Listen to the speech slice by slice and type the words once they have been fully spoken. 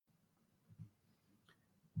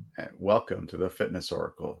and welcome to the Fitness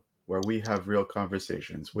Oracle, where we have real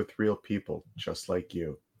conversations with real people just like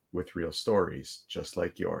you, with real stories just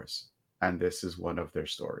like yours. And this is one of their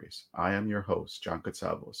stories. I am your host, John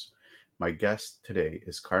Katsavos. My guest today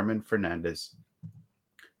is Carmen Fernandez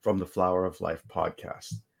from the Flower of Life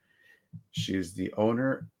podcast. She is the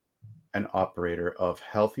owner and operator of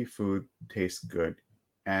Healthy Food Tastes Good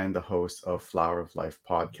and the host of Flower of Life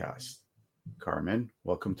podcast. Carmen,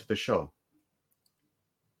 welcome to the show.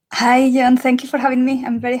 Hi, John. Thank you for having me.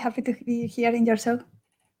 I'm very happy to be here in your show.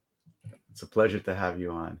 It's a pleasure to have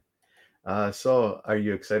you on. So, are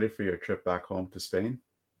you excited for your trip back home to Spain?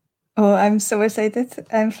 Oh, I'm so excited.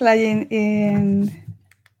 I'm flying in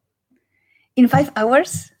 5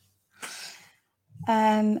 hours.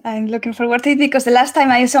 And I'm looking forward to it because the last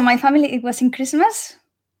time I saw my family, it was in Christmas.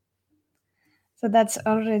 So that's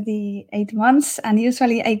already 8 months. And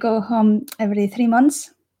usually I go home every 3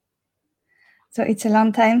 months. So it's a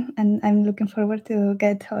long time. And I'm looking forward to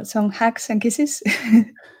get some hugs and kisses.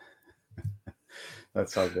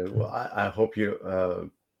 That's all good. Well, I hope you,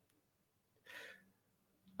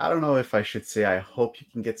 I don't know if I should say I hope you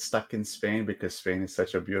can get stuck in Spain because Spain is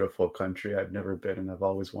such a beautiful country. I've never been and I've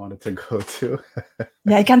always wanted to go to.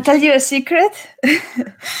 Yeah, I can tell you a secret.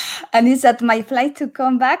 And it's that my flight to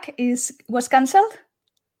come back was canceled.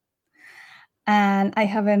 And I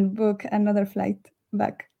haven't booked another flight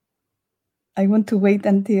back. I want to wait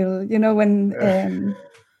until,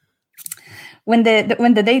 when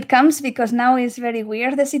the date comes, because now it's very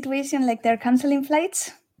weird, the situation, like they're canceling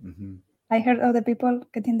flights. Mm-hmm. I heard other people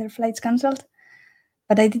getting their flights canceled,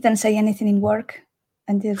 but I didn't say anything in work.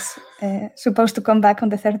 I'm just supposed to come back on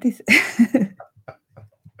the 30th.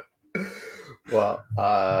 Well,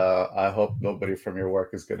 I hope nobody from your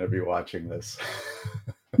work is going to be watching this.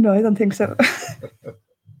 No, I don't think so.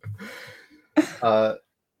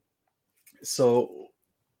 So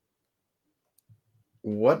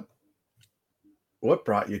what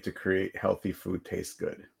brought you to create Healthy Food Tastes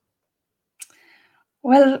Good?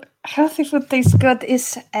 Well, Healthy Food Tastes Good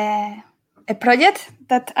is a project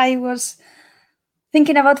that I was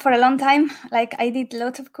thinking about for a long time. Like I did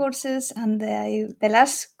lots of courses, and the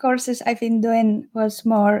last courses I've been doing was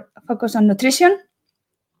more focused on nutrition.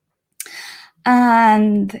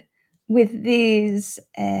 And with this,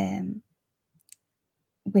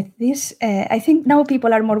 I think now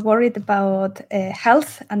people are more worried about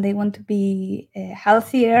health, and they want to be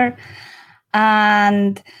healthier.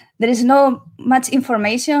 And there is no much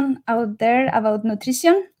information out there about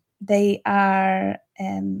nutrition. They are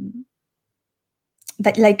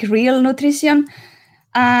like real nutrition.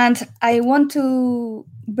 And I want to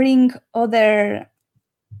bring other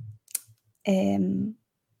different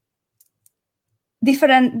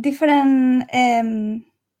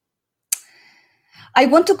I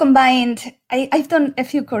want to combine, I've done a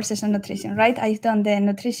few courses on nutrition, right? I've done the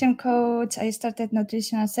nutrition coach, I started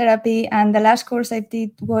nutritional therapy, and the last course I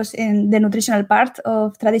did was in the nutritional part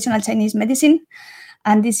of traditional Chinese medicine.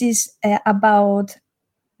 And this is about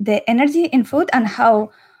the energy in food and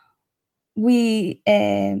how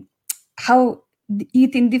how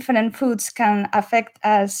eating different foods can affect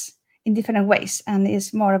us in different ways. And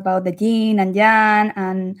it's more about the yin and yang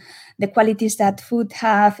and the qualities that food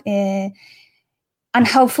have, and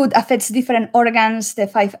how food affects different organs, the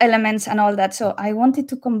 5 elements and all that. So I wanted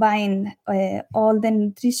to combine all the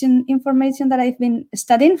nutrition information that I've been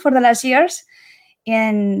studying for the last years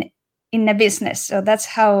in a business. So that's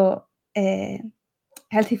how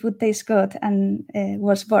Healthy Food Tastes Good and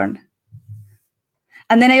was born.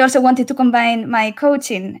 And then I also wanted to combine my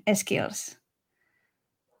coaching skills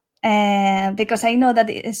because I know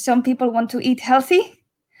that some people want to eat healthy,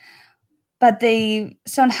 but they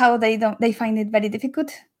find it very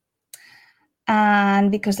difficult, and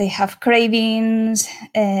because they have cravings,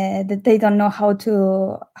 that they don't know how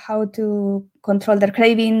to control their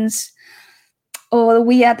cravings, or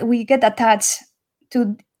we get attached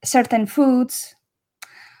to certain foods,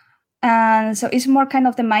 and so it's more kind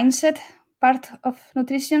of the mindset part of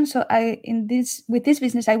nutrition. So with this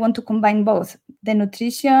business, I want to combine both the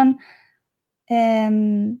nutrition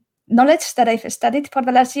knowledge that I've studied for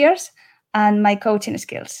the last years and my coaching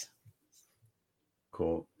skills.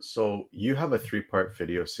 Cool. So you have a 3-part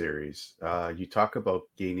video series. You talk about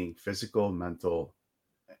gaining physical, mental,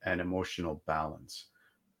 and emotional balance.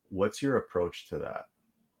 What's your approach to that?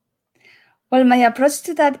 Well, my approach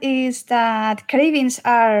to that is that cravings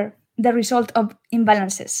are the result of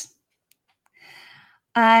imbalances.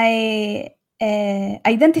 I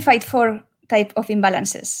identified 4 types of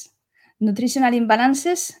imbalances: nutritional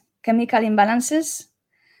imbalances, chemical imbalances,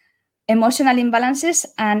 emotional imbalances,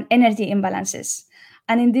 and energy imbalances.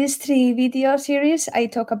 And in these 3 video series, I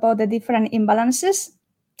talk about the different imbalances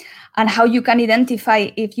and how you can identify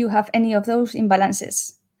if you have any of those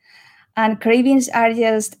imbalances. And cravings are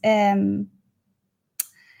just a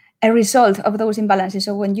result of those imbalances.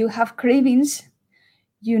 So when you have cravings,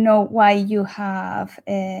 you know why you have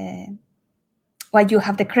the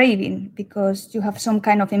craving, because you have some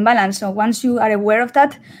kind of imbalance. So once you are aware of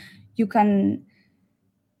that, you can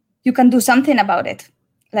do something about it.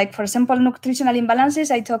 Like, for example, nutritional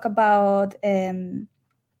imbalances, I talk about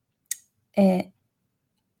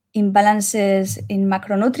imbalances in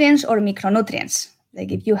macronutrients or micronutrients. Like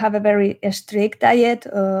if you have a very strict diet,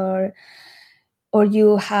 or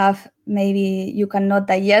you have, maybe you cannot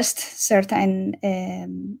digest certain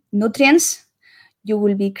nutrients, you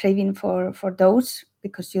will be craving for those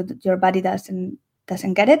because your body doesn't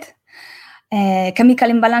get it. Chemical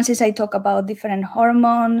imbalances, I talk about different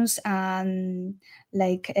hormones, and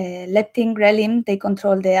like leptin, ghrelin, they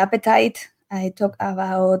control the appetite. I talk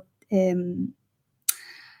about the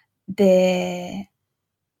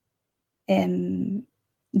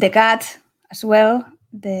gut as well,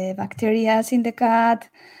 the bacteria in the gut,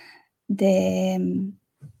 the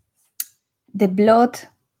blood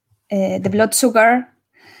sugar.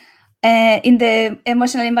 In the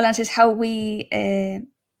emotional imbalances, how we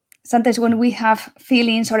sometimes when we have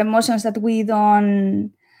feelings or emotions that we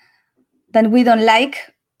don't like,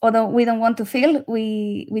 or that we don't want to feel,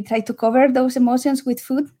 we try to cover those emotions with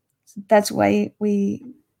food. So that's why we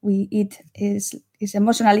eat is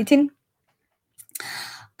emotional eating,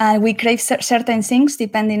 and we crave certain things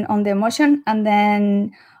depending on the emotion. And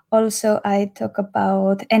then also I talk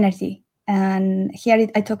about energy, and here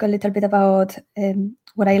I talk a little bit about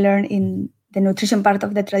what I learned in the nutrition part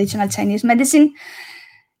of the traditional Chinese medicine.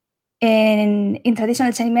 In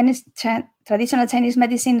traditional Chinese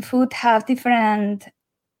medicine, food have different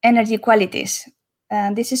energy qualities.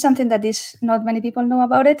 And this is something that is not many people know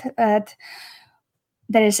about it. But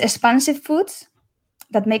there is expansive foods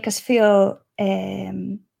that make us feel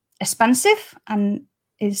expansive, and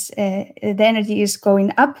the energy is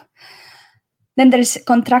going up. Then there is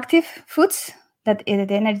contractive foods that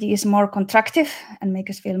the energy is more contractive and make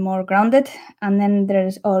us feel more grounded. And then there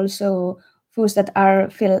is also foods that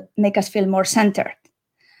make us feel more centered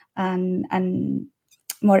and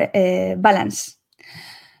more balanced.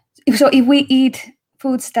 So if we eat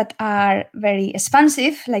foods that are very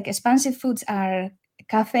expansive, like expansive foods are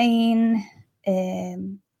caffeine,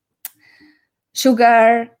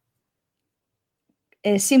 sugar,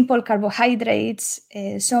 simple carbohydrates,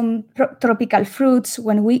 some tropical fruits.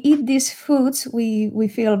 When we eat these foods, we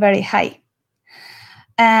feel very high.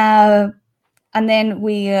 And then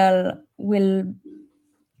we'll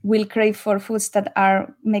crave for foods that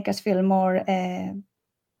make us feel more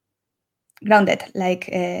grounded, like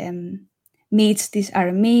meats. These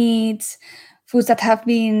are meats, foods that have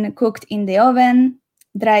been cooked in the oven,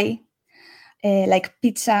 dry, like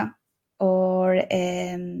pizza or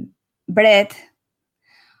bread.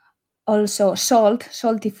 Also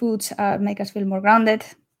salty foods make us feel more grounded.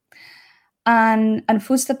 And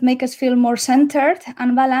foods that make us feel more centered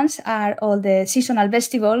and balanced are all the seasonal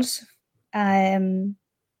vegetables,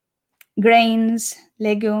 grains,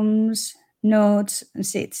 legumes, nuts, and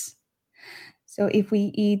seeds. So if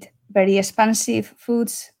we eat very expansive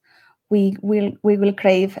foods, we will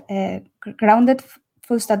crave grounded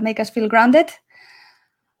foods that make us feel grounded.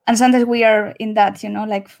 And sometimes we are in that,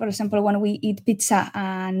 like, for example, when we eat pizza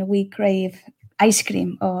and we crave ice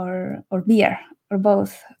cream or beer or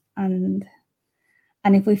both. And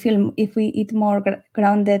if we eat more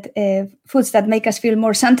grounded foods that make us feel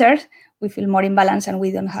more centered, we feel more in balance and we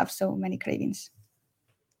don't have so many cravings.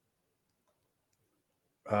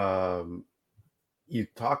 You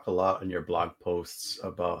talk a lot in your blog posts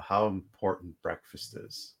about how important breakfast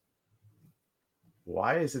is.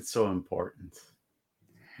 Why is it so important?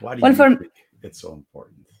 Why do you think it's so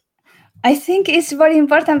important? I think it's very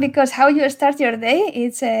important because how you start your day,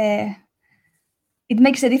 it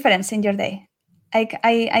makes a difference in your day. Like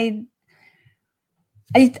I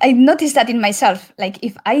noticed that in myself. Like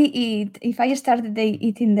if I start the day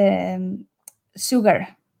eating the sugar,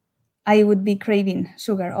 I would be craving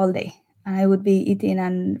sugar all day. And I would be eating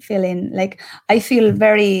and feeling like I'm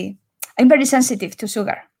very sensitive to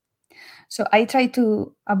sugar. So I try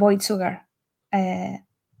to avoid sugar.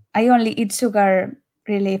 I only eat sugar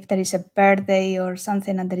really if there is a birthday or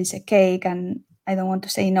something and there is a cake and I don't want to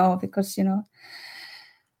say no because,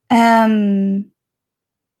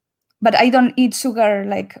 but I don't eat sugar.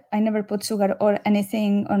 Like I never put sugar or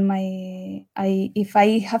anything on if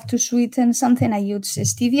I have to sweeten something, I use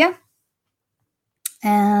stevia.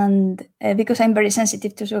 and because I'm very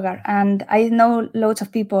sensitive to sugar, and I know loads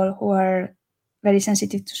of people who are very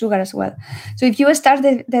sensitive to sugar as well. So if you start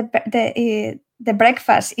the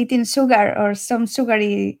breakfast eating sugar or some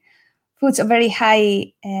sugary foods are very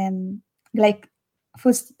high, like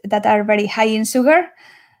foods that are very high in sugar,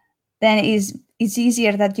 then it's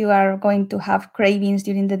easier that you are going to have cravings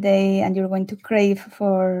during the day and you're going to crave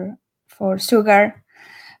for sugar.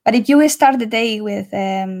 But if you start the day with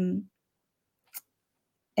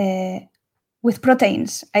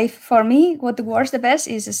proteins, for me, what works the best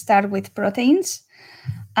is start with proteins.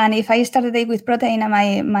 And if I start the day with protein and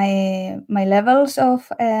my levels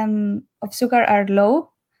of sugar are low,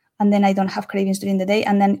 and then I don't have cravings during the day,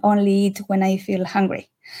 and then only eat when I feel hungry.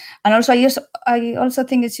 And also, I also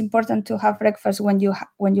think it's important to have breakfast when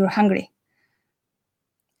you're hungry.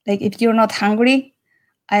 Like if you're not hungry,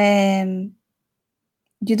 you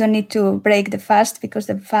don't need to break the fast, because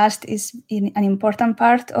the fast is an important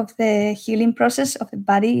part of the healing process of the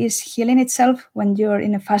body, is healing itself when you're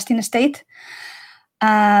in a fasting state.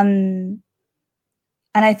 And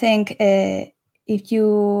I think if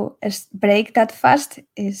you break that fast,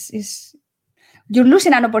 is you're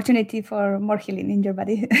losing an opportunity for more healing in your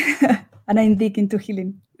body. And I'm big into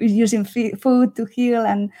healing, using food to heal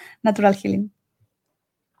and natural healing.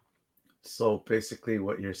 So basically,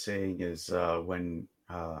 what you're saying is when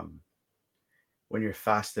you're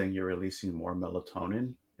fasting, you're releasing more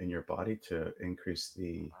melatonin in your body to increase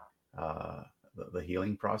the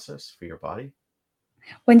healing process for your body.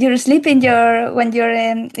 When you're sleeping, when you're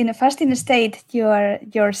in a fasting state,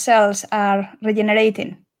 your cells are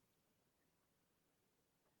regenerating.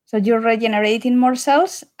 So you're regenerating more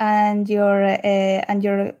cells, and your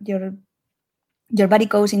body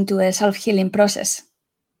goes into a self-healing process.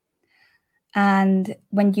 And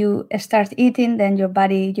when you start eating, then your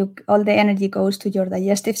body, all the energy goes to your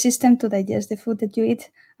digestive system to digest the food that you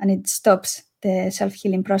eat, and it stops the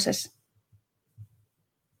self-healing process.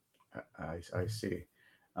 I see.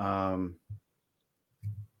 Well,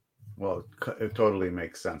 it totally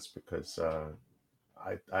makes sense because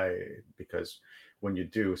because when you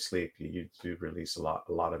do sleep, you do release a lot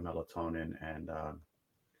of melatonin, and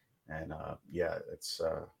yeah, it's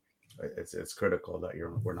critical that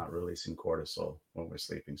we're not releasing cortisol when we're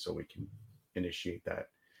sleeping, so we can initiate that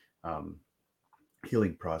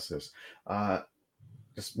healing process.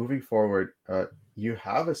 Just moving forward, you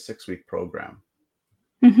have a 6-week program,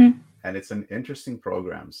 and it's an interesting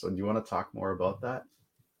program. So, do you want to talk more about that?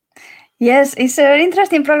 Yes, it's an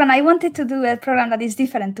interesting program. I wanted to do a program that is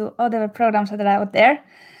different to other programs that are out there,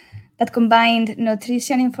 that combined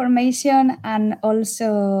nutrition information and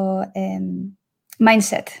also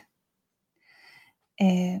mindset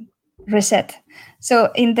reset.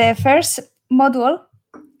 So in the first module,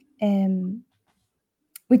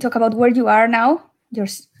 we talk about where you are now, your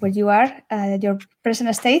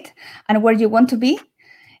present state, and where you want to be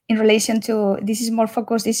in relation to, this is more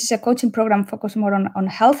focused, this is a coaching program focused more on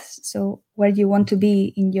health. So where you want to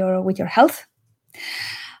be with your health.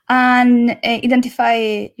 And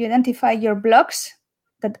identify your blocks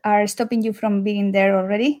that are stopping you from being there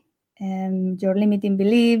already, your limiting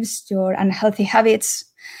beliefs, your unhealthy habits.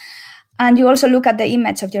 And you also look at the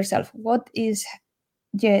image of yourself. What is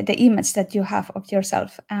the image that you have of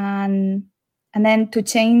yourself? And then to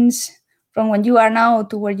change from when you are now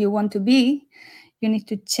to where you want to be, you need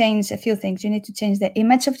to change a few things. You need to change the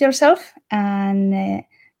image of yourself and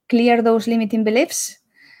clear those limiting beliefs,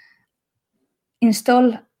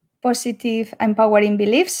 install positive, empowering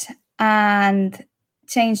beliefs, and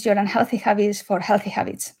change your unhealthy habits for healthy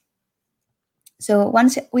habits. So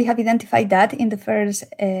once we have identified that in the first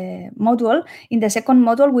module, in the second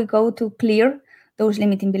module, we go to clear those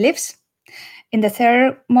limiting beliefs. In the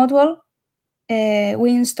third module,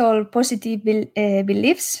 we install positive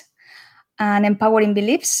beliefs and empowering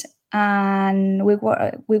beliefs, and we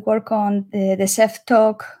work on the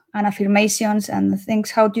self-talk and affirmations and things,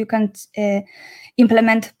 how you can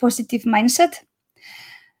implement positive mindset.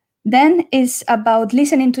 Then it's about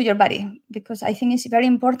listening to your body, because I think it's very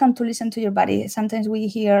important to listen to your body. Sometimes we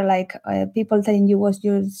hear like people telling you what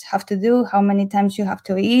you have to do, how many times you have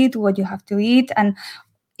to eat, what you have to eat. And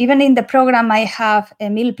even in the program, I have a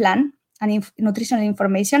meal plan and nutritional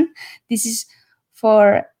information. This is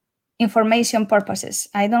for information purposes.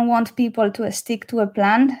 I don't want people to stick to a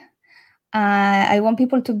plan. I want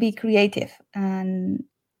people to be creative and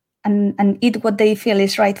eat what they feel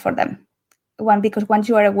is right for them. Because once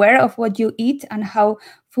you are aware of what you eat and how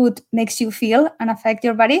food makes you feel and affect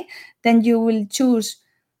your body, then you will choose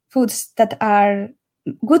foods that are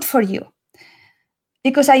good for you.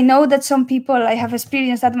 because I know that some people, I have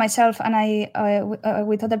experienced that myself, and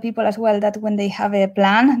with other people as well, that when they have a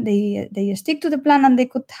plan, they stick to the plan, and they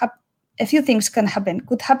could have a few things can happen.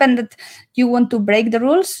 Could happen that you want to break the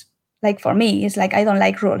rules. Like for me, it's like I don't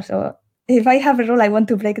like rules. So if I have a rule, I want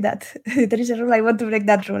to break that. There is a rule, I want to break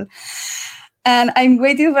that rule. And I'm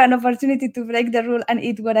waiting for an opportunity to break the rule and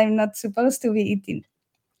eat what I'm not supposed to be eating.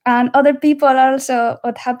 And other people also,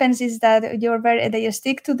 what happens is that they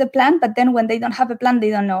stick to the plan, but then when they don't have a plan, they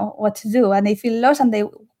don't know what to do, and they feel lost, and they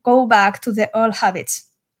go back to the old habits.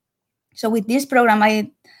 So with this program,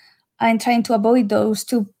 I'm trying to avoid those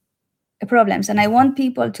two problems, and I want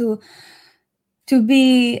people to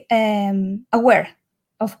be aware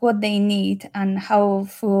of what they need and how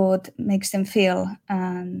food makes them feel,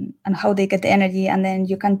 and how they get the energy, and then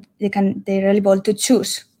they're able to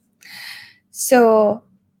choose. So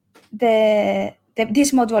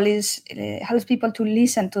this module helps people to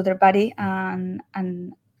listen to their body and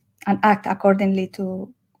act accordingly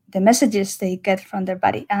to the messages they get from their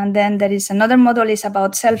body. And then there is another module is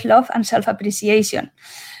about self-love and self-appreciation,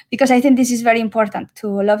 because I think this is very important, to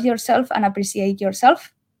love yourself and appreciate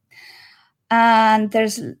yourself. And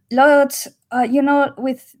there's lots,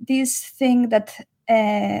 with this thing that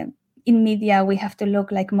in media we have to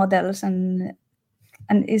look like models, and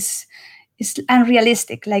it's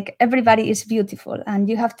unrealistic. Like, everybody is beautiful, and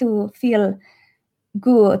you have to feel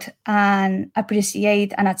good and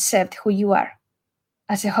appreciate and accept who you are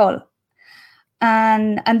as a whole.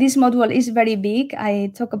 And this module is very big.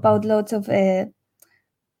 I talk about lots of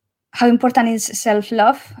how important is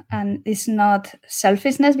self-love, and it's not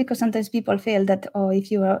selfishness, because sometimes people feel that,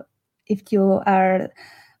 if you are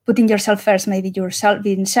putting yourself first, maybe you're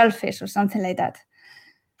being selfish or something like that.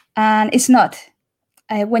 And it's not.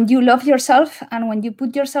 When you love yourself and when you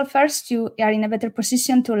put yourself first, you are in a better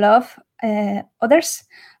position to love others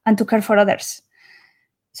and to care for others.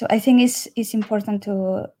 So I think it's important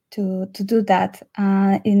to do that.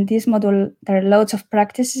 In this module, there are lots of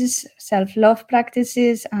practices, self-love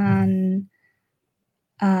practices, and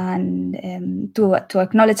to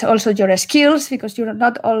acknowledge also your skills, because you're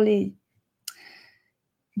not only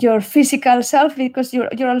your physical self, because you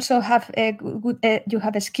also have a good you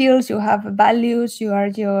have skills, you have values, you are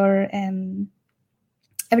your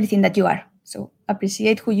everything that you are. So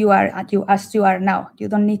appreciate who you are, as you are now. You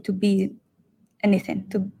don't need to be anything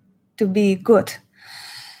to be good.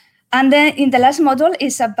 And then in the last module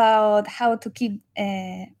is about how to keep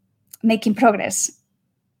making progress,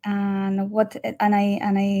 and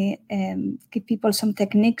I give people some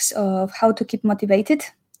techniques of how to keep motivated,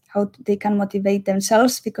 how they can motivate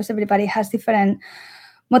themselves, because everybody has different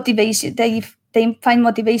motivation. They find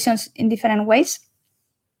motivations in different ways.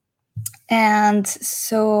 And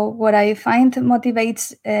so what I find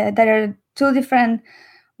motivates, there are two different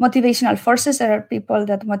motivational forces. There are people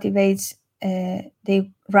that motivates,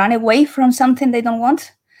 they run away from something they don't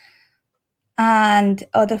want. And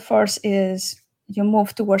other force is you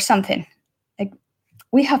move towards something. Like,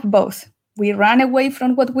 we have both. We run away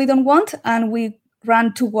from what we don't want, and we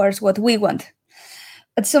run towards what we want.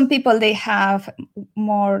 But some people, they have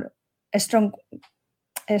a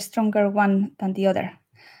stronger one than the other.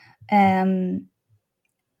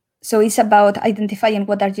 So it's about identifying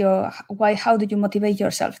how do you motivate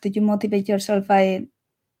yourself? Do you motivate yourself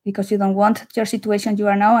because you don't want your situation you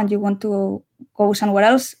are now and you want to go somewhere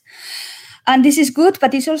else? And this is good,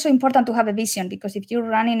 but it's also important to have a vision, because if you're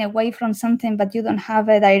running away from something but you don't have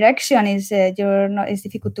a direction, it's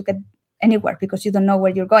difficult to get anywhere, because you don't know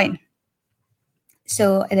where you're going.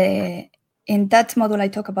 So in that module, I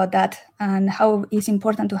talk about that, and how it's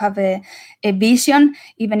important to have a vision,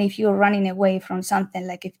 even if you're running away from something.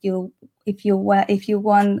 Like, if you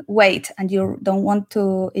want weight and you don't want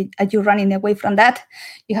to, you're running away from that,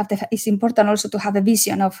 it's important also to have a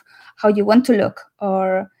vision of how you want to look,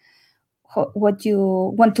 or what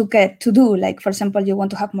you want to get to do. Like, for example, you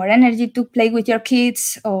want to have more energy to play with your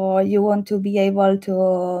kids, or you want to be able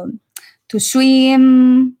to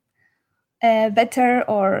swim better,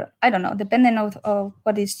 or I don't know, depending on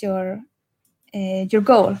what is your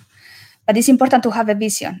goal. But it's important to have a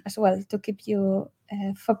vision as well, to keep you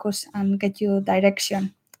focused and get you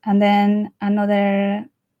direction. And then another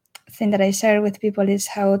thing that I share with people is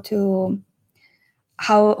what to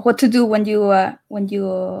do when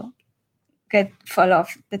you fall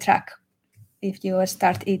off the track. If you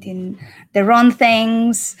start eating the wrong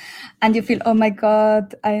things and you feel, oh my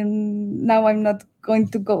God, I'm not going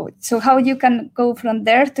to go. So how you can go from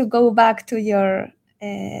there to go back to your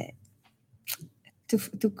to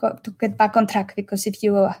get back on track? Because if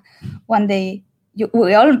you one day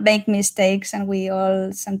we all make mistakes, and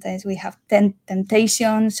sometimes we have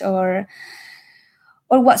temptations, or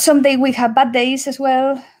what someday we have bad days as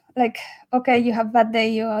well. Like, okay, you have bad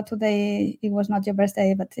day. Today it was not your best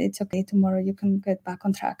day, but it's okay. Tomorrow you can get back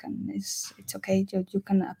on track, and it's okay. You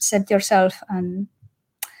can accept yourself and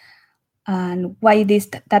why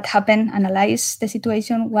that happened. Analyze the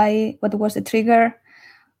situation. What was the trigger?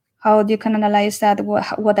 How you can analyze that?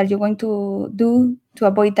 What are you going to do to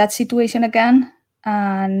avoid that situation again?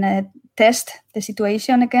 And test the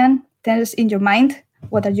situation again. Test in your mind.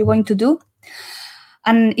 What are you going to do?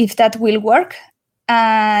 And if that will work,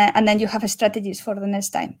 and then you have strategies for the next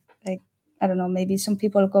time. Like, I don't know, maybe some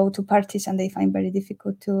people go to parties and they find very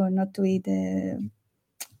difficult to not to eat the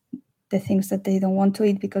things that they don't want to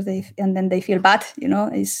eat because and then they feel bad.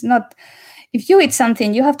 It's not, if you eat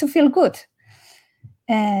something, you have to feel good.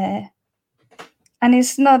 And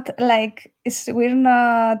it's not like,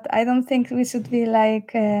 I don't think we should be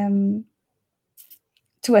like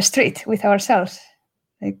too strict with ourselves.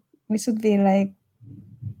 Like, we should be like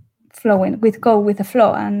flowing, go with the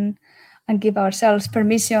flow and give ourselves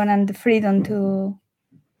permission and the freedom to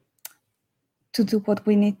do what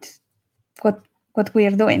we need, what we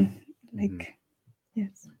are doing. Like,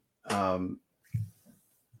 yes.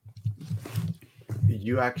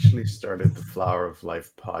 You actually started the Flower of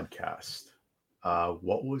Life podcast.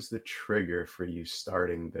 What was the trigger for you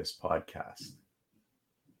starting this podcast?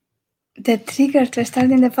 The trigger to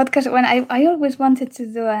starting the podcast, when I always wanted to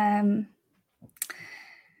do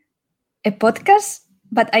a podcast,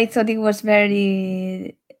 but I thought it was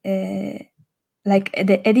very like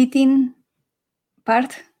the editing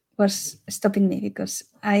part was stopping me, because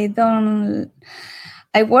I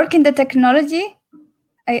work in the technology.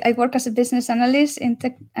 I work as a business analyst in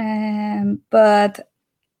tech, but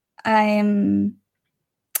I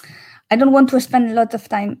don't want to spend a lot of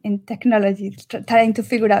time in technology trying to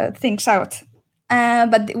figure out things out.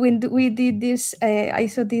 But when we did this, I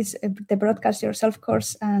saw the Broadcast Yourself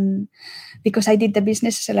course, and because I did the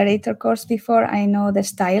Business Accelerator course before, I know the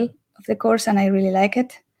style of the course and I really like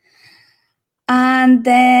it. And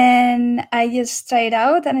then I just tried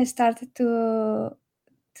out and I started to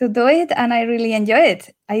do it, and I really enjoy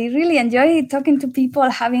it. I really enjoy talking to people,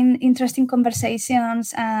 having interesting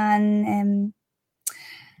conversations, and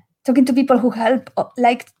talking to people who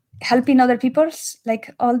helping other people.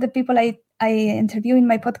 Like, all the people I interview in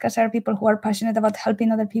my podcast are people who are passionate about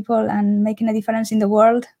helping other people and making a difference in the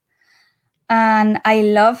world. And I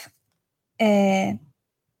love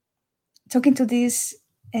talking to these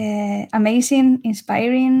amazing,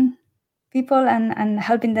 inspiring people and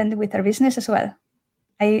helping them with their business as well.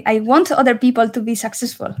 I want other people to be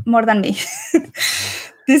successful more than me.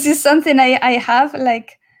 This is something I have.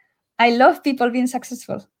 Like, I love people being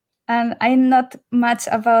successful, and I'm not much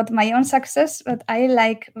about my own success, but I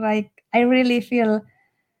I really feel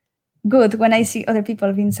good when I see other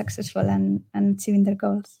people being successful and achieving their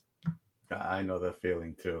goals. I know the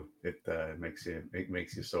feeling too. It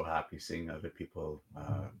makes you so happy seeing other people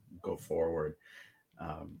go forward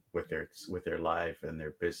with their life and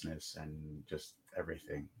their business and just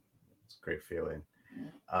everything. It's a great feeling.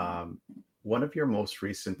 One of your most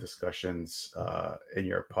recent discussions in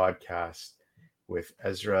your podcast with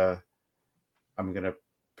Ezra, I'm gonna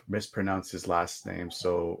mispronounce his last name,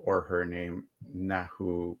 or her name,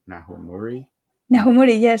 Nahumuri.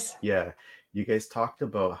 Nahumuri, yes. Yeah, you guys talked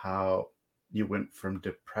about how you went from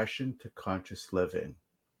depression to conscious living.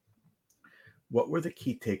 What were the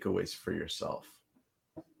key takeaways for yourself?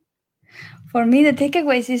 For me, the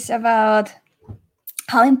takeaways is about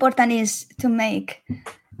how important it is to make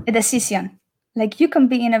a decision. Like, you can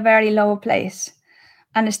be in a very low place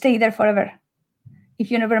and stay there forever if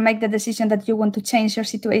you never make the decision that you want to change your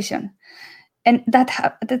situation. And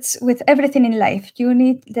that's with everything in life.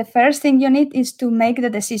 The first thing you need is to make the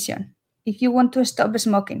decision. If you want to stop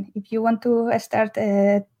smoking, if you want to start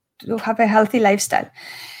to have a healthy lifestyle,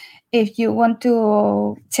 if you want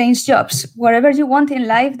to change jobs, whatever you want in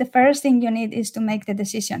life, the first thing you need is to make the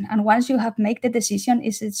decision. And once you have made the decision,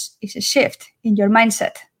 it's a shift in your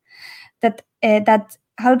mindset that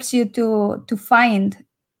helps you to find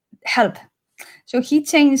help. So he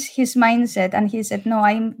changed his mindset and he said,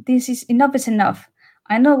 no, this is enough is enough.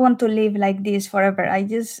 I don't want to live like this forever. I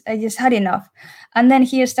just had enough. And then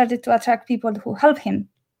he started to attract people who help him.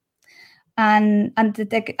 And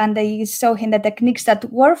they show him the techniques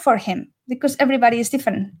that work for him, because everybody is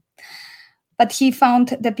different. But he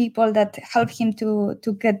found the people that help him to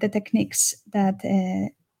get the techniques that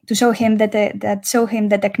to show him that show him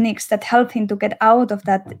the techniques that help him to get out of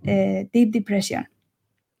that deep depression.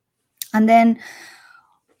 And then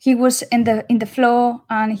he was in the flow,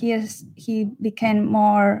 and he became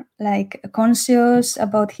more like conscious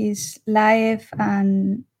about his life,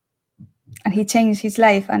 and he changed his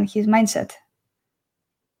life and his mindset.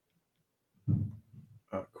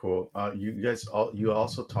 Cool. You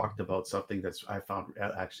also talked about something that's I found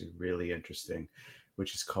actually really interesting,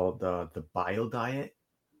 which is called the bio diet.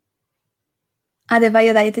 The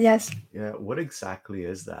bio diet, yes. Yeah. What exactly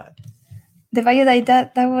is that? The bio diet,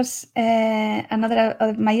 that was another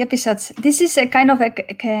of my episodes. This is a kind of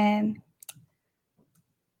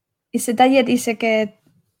it's a diet, is a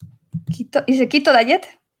keto diet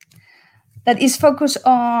that is focused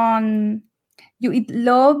on you eat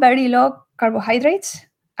very low carbohydrates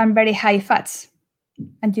and very high fats,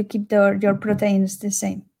 and you keep your proteins the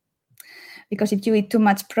same. Because if you eat too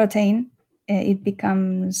much protein, it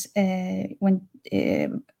becomes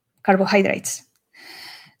carbohydrates.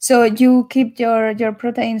 So you keep your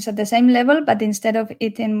proteins at the same level, but instead of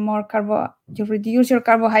eating more you reduce your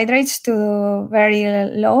carbohydrates to very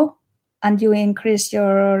low, and you increase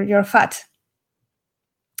your fat.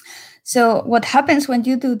 So what happens when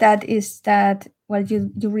you do that is that, well,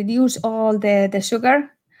 you reduce all the sugar,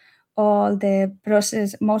 most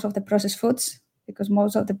of the processed foods, because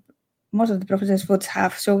most of the processed foods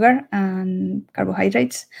have sugar and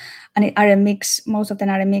carbohydrates, and most of them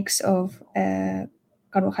are a mix of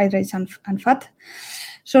carbohydrates and fat.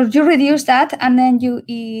 So you reduce that, and then you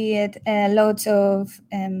eat loads of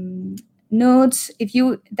nuts.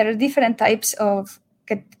 There are different types of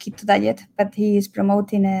keto diet, but he is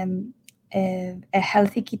promoting a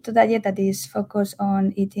healthy keto diet that is focused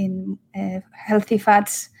on eating healthy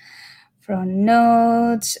fats from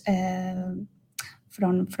nuts, from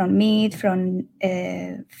meat, from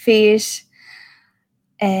fish,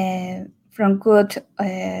 from good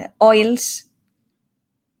oils,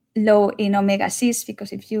 low in omega-6,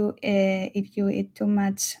 because if you eat too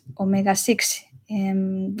much omega-6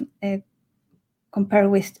 compared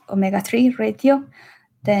with omega-3 ratio,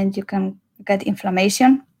 then you can get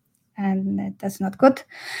inflammation, and that's not good.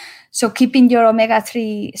 So keeping your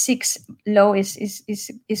omega-3 6 low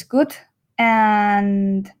is good,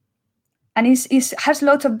 and it has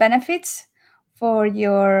lots of benefits for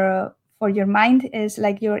your mind. Is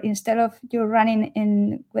like instead of you're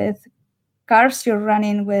running with carbs, you're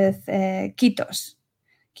running with ketones,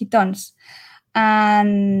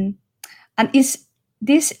 and is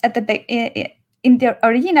this at the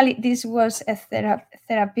originally this was a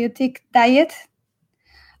therapeutic diet,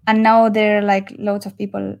 and now there are like lots of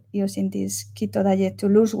people using this keto diet to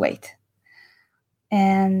lose weight,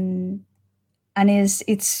 and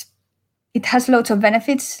it has lots of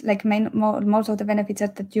benefits. Like most of the benefits are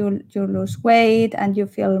that you lose weight and you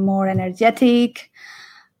feel more energetic,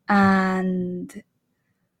 and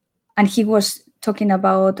he was talking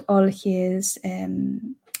about all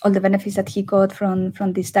the benefits that he got from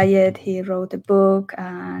this diet. He wrote a book,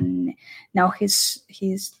 and now he's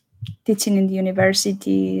teaching in the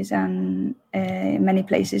universities and many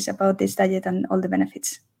places about this diet and all the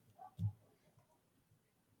benefits.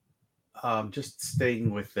 Just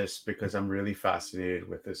staying with this because I'm really fascinated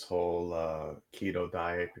with this whole keto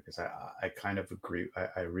diet, because I kind of agree.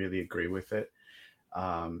 I really agree with it.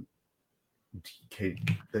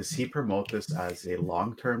 Does he promote this as a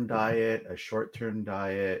long-term diet, a short-term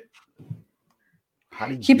diet? How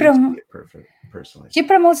do you see it personally? He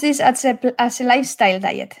promotes this as a lifestyle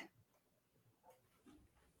diet.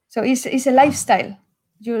 So it's a lifestyle.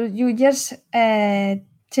 You just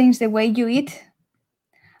change the way you eat,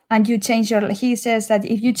 and you change he says that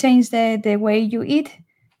if you change the way you eat,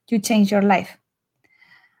 you change your life.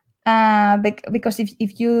 Because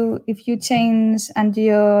if you change and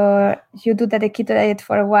you do the keto diet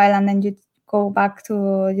for a while, and then you go back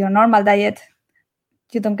to your normal diet,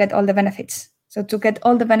 you don't get all the benefits. So to get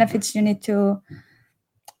all the benefits, you need to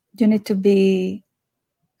be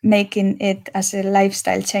making it as a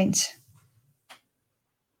lifestyle change.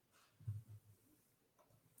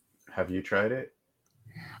 Have you tried it?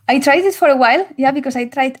 I tried it for a while, yeah, because I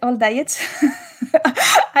tried all diets.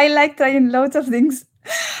 I like trying loads of things.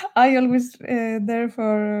 I always there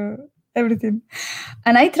for everything,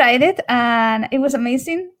 and I tried it, and it was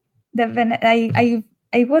amazing. I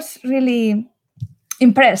was really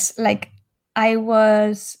impressed. Like I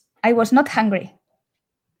was not hungry.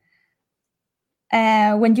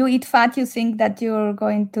 When you eat fat, you think that you're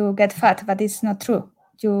going to get fat, but it's not true.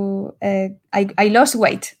 I lost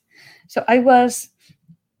weight, so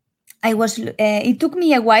it took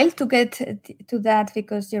me a while to get to that,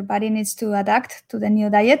 because your body needs to adapt to the new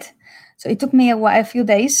diet. So it took me a few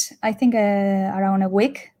days, I think around a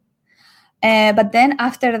week. But then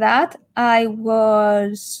after that, I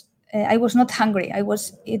was not hungry. I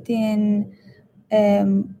was eating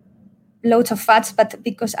loads of fats, but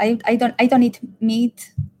because I don't eat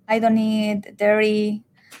meat, I don't eat dairy,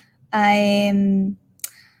 I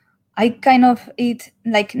kind of eat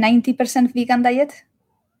like 90% vegan diet.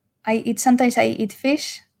 Sometimes I eat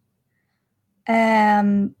fish,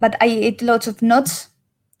 but I eat lots of nuts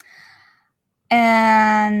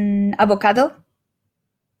and avocado.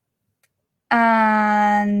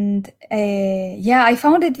 And yeah, I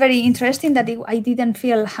found it very interesting that I didn't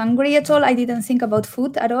feel hungry at all. I didn't think about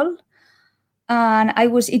food at all. And I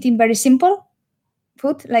was eating very simple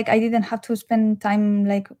food. Like I didn't have to spend time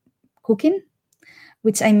like cooking,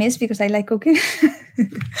 which I miss because I like cooking.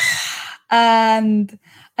 and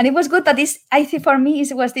it was good, but I think for me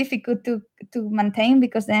it was difficult to maintain,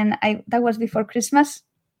 because then that was before Christmas,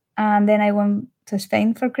 and then I went to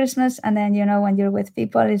Spain for Christmas, and then when you're with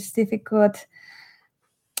people, it's difficult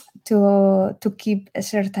to keep a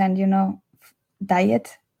certain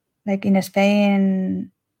diet. Like in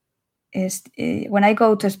Spain, when I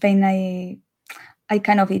go to Spain, I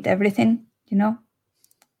kind of eat everything.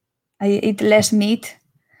 I eat less meat.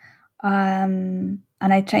 And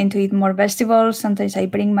I try to eat more vegetables. Sometimes I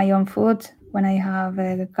bring my own food when I have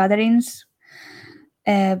gatherings.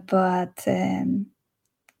 But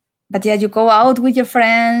yeah, you go out with your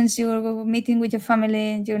friends, you're meeting with your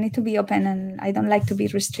family, you need to be open, and I don't like to be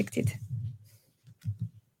restricted.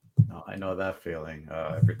 No, I know that feeling.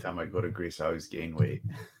 Every time I go to Greece, I always gain weight.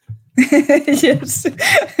 Yes.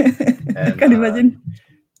 I can imagine.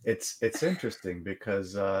 It's interesting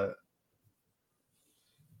because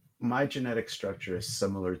my genetic structure is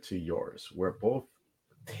similar to yours. We're both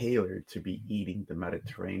tailored to be eating the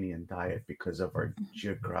Mediterranean diet because of our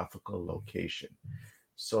geographical location.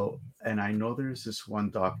 So, and I know there's this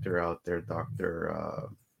one doctor out there, Dr.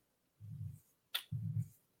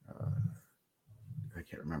 I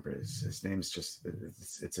can't remember his name's just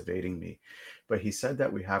it's evading me, but he said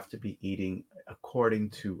that we have to be eating according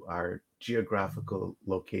to our geographical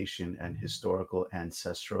location and historical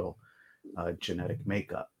ancestral genetic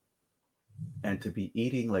makeup, and to be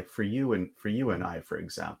eating like for you and I, for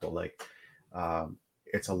example, like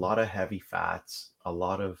it's a lot of heavy fats, a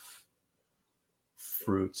lot of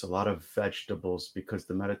fruits, a lot of vegetables, because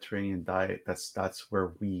the Mediterranean diet, that's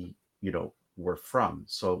where we're from.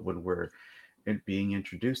 So when we're being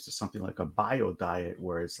introduced to something like a bio diet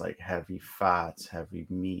where it's like heavy fats, heavy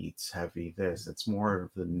meats, heavy this, it's more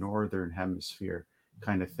of the northern hemisphere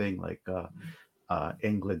kind of thing, like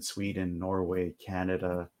England, Sweden, Norway,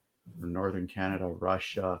 Canada, northern Canada,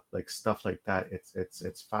 Russia, like stuff like that.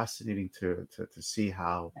 It's fascinating to see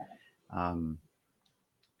um,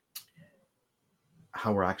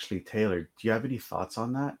 how we're actually tailored. Do you have any thoughts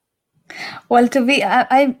on that? Well,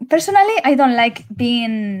 I personally, I don't like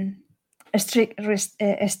being strict.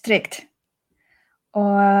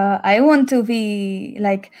 Or I want to be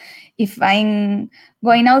like, if I'm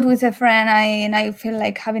going out with a friend and I feel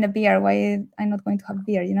like having a beer, why I'm not going to have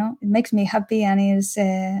beer? It makes me happy, and it's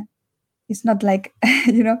not like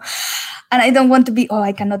and I don't want to be, oh,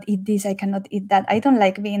 I cannot eat this, I cannot eat that. I don't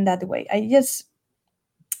like being that way. I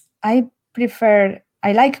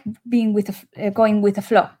like being going with the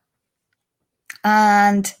flow.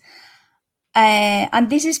 And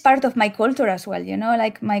this is part of my culture as well,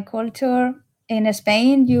 like my culture in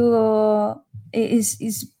Spain,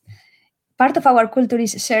 is part of our culture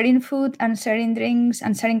is sharing food and sharing drinks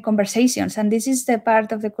and sharing conversations. And this is the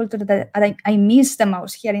part of the culture that I miss the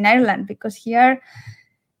most here in Ireland, because here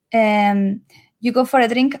you go for a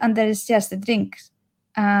drink and there is just a drink,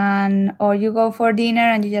 or you go for dinner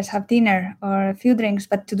and you just have dinner or a few drinks.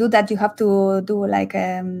 But to do that, you have to do like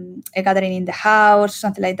a gathering in the house,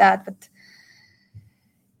 something like that. But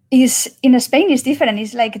in Spain is different.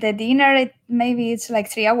 It's like the dinner, maybe it's like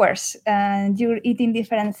 3 hours, and you're eating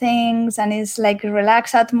different things, and it's like a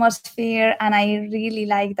relaxed atmosphere, and I really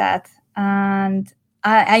like that, and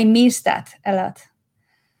I miss that a lot.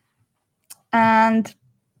 And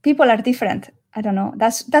people are different. I don't know.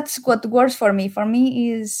 That's what works for me. For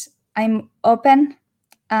me is I'm open,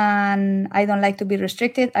 and I don't like to be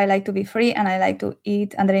restricted. I like to be free, and I like to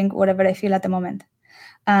eat and drink whatever I feel at the moment.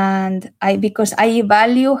 And because I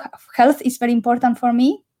value health is very important for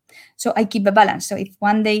me, so I keep a balance. So if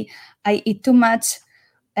one day I eat too much,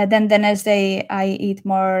 then the next day I eat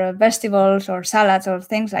more vegetables or salads or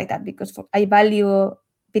things like that, because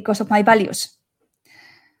of my values.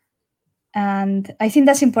 And I think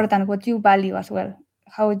that's important, what you value as well,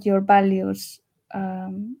 how your values,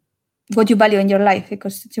 what you value in your life,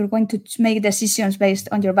 because you're going to make decisions based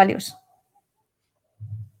on your values.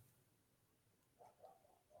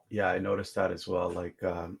 Yeah, I noticed that as well. Like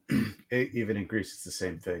even in Greece, it's the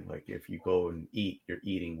same thing. Like if you go and eat, you're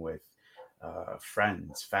eating with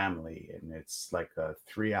friends, family, and it's like a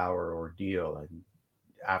 3 hour ordeal. And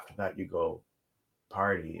after that, you go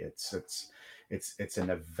party. It's an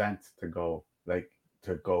event to go, like,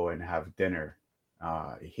 to go and have dinner.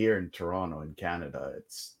 Here in Toronto, in Canada,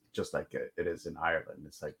 it's just like it is in Ireland.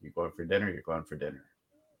 It's like you're going for dinner, you're going for dinner.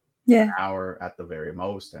 Yeah. An hour at the very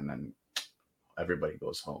most, and then everybody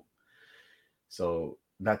goes home. So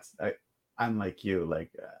I'm like you,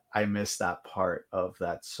 like I miss that part of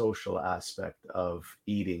that social aspect of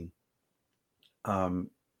eating. Um,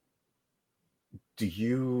 do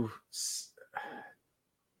you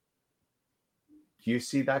do you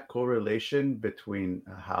see that correlation between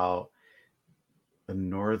how the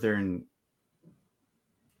northern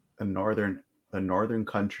the northern the northern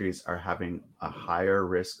countries are having a higher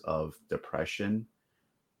risk of depression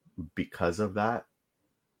because of that,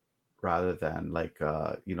 rather than like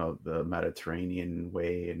the Mediterranean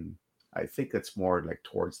way? And I think it's more like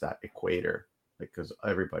towards that equator, because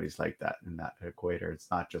everybody's like that in that equator. It's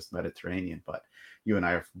not just Mediterranean, but you and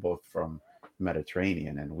I are both from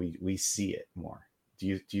Mediterranean, and we see it more. Do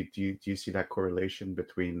you see that correlation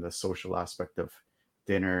between the social aspect of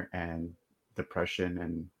dinner and depression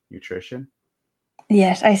and nutrition?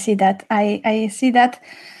 Yes, I see that. I see that.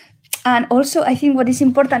 And also, I think what is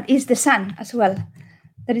important is the sun as well.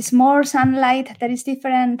 There is more sunlight. There is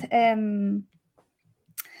different. The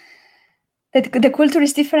culture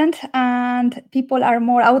is different, and people are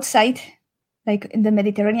more outside. Like in the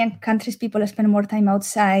Mediterranean countries, people spend more time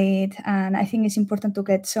outside, and I think it's important to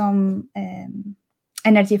get some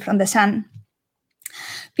energy from the sun.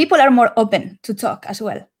 People are more open to talk as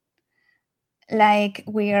well. Like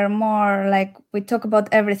we are more like we talk about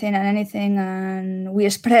everything and anything, and we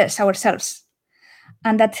express ourselves,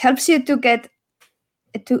 and that helps you to get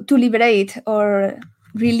to liberate or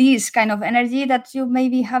release kind of energy that you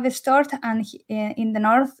maybe have stored. And in the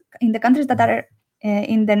north, in the countries that are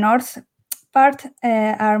in the north part,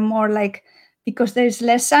 are more like, because there is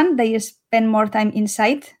less sun, they spend more time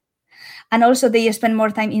inside, and also they spend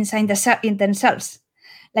more time inside in themselves.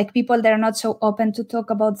 Like people, they're not so open to talk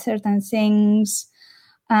about certain things,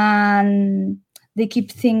 and they keep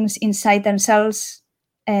things inside themselves.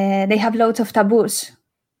 They have loads of taboos,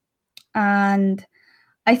 and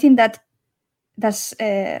I think that's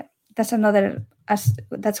another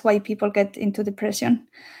that's why people get into depression,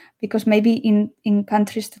 because maybe in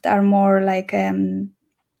countries that are more like in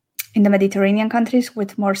the Mediterranean countries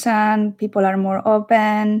with more sun, people are more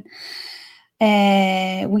open.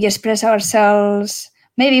 We express ourselves.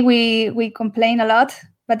 Maybe we complain a lot,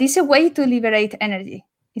 but it's a way to liberate energy.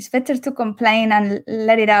 It's better to complain and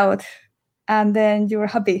let it out, and then you're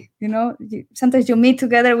happy. Sometimes you meet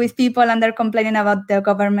together with people and they're complaining about the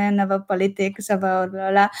government, about politics, about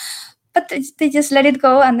blah, blah, but they just let it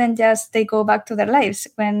go, and then just they go back to their lives.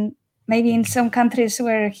 When maybe in some countries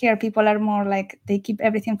where here people are more like they keep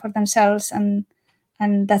everything for themselves, and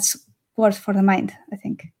that's worse for the mind, I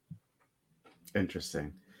think.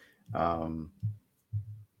 Interesting.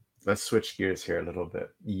 Let's switch gears here a little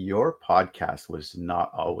bit. Your podcast was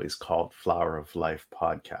not always called Flower of Life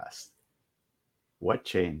Podcast. What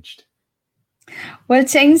changed? What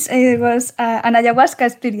changed? It was an ayahuasca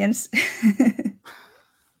experience.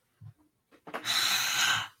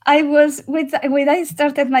 I was when I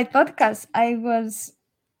started my podcast. I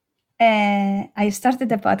started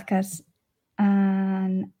the podcast,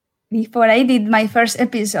 and before I did my first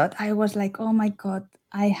episode, I was like, "Oh my God,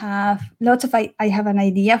 I have an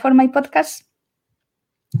idea for my podcast."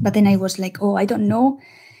 But then I was like, "Oh, I don't know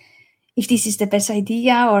if this is the best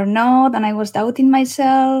idea or not," and I was doubting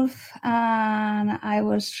myself, and I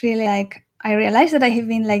was really like, I realized that I have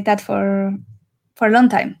been like that for a long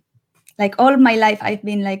time. Like all my life, I've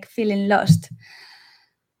been like feeling lost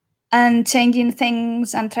and changing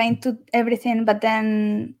things and trying to everything, but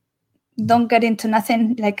then don't get into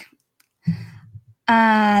nothing.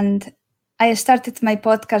 And I started my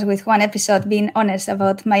podcast with one episode being honest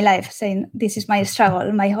about my life, saying this is my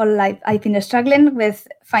struggle. My whole life I've been struggling with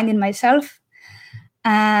finding myself,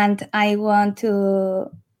 and I want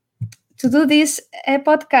to do this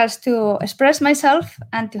podcast to express myself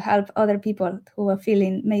and to help other people who are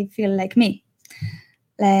may feel like me.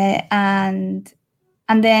 And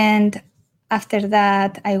then after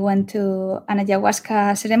that, I went to an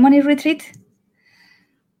ayahuasca ceremony retreat.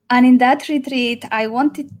 And in that retreat, my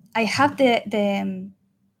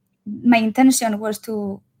intention was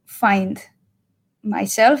to find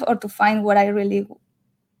myself, or to find what I really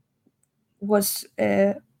was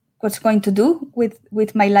going to do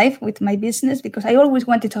with my life, with my business, because I always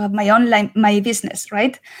wanted to have my business,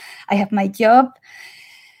 right? I have my job,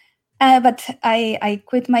 but I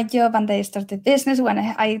quit my job and I started business. When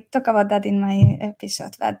I talk about that in my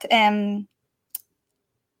episode, but I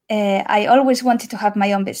always wanted to have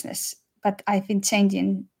my own business, but I've been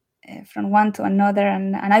changing from one to another,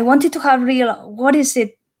 and I wanted to have real, what is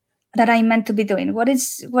it that I meant to be doing? What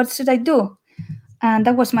should I do? And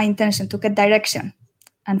that was my intention, to get direction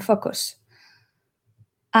and focus.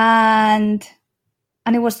 And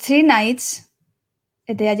it was 3 nights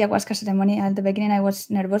at the ayahuasca ceremony. At the beginning, I was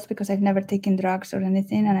nervous because I've never taken drugs or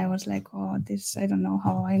anything. And I was like, oh, this, I don't know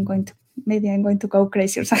how maybe I'm going to go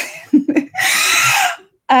crazy or something.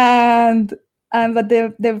 But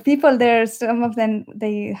the people there, some of them,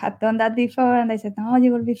 they had done that before, and they said, no,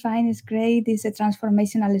 you will be fine, it's great, it's a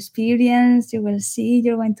transformational experience, you will see,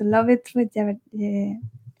 you're going to love it. And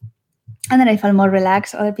then I felt more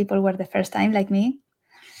relaxed. Other people were the first time, like me.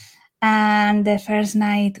 And the first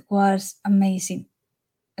night was amazing.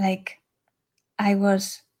 Like, I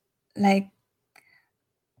was like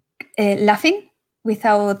laughing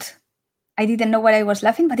without, I didn't know why I was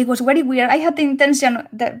laughing, but it was very weird. I had the intention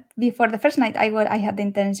that before the first night, I had the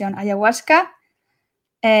intention, ayahuasca,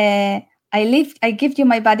 I give you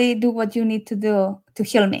my body, do what you need to do to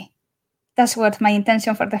heal me. That's what my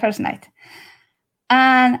intention for the first night.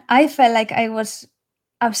 And I felt like I was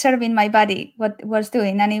observing my body, what it was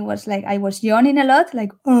doing. And it was like, I was yawning a lot,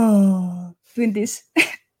 like, oh, doing this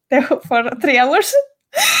for 3 hours.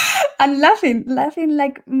 And laughing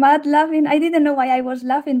like mad laughing. I didn't know why I was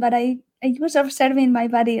laughing, but I was observing my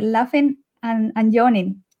body laughing and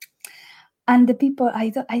yawning. And the people,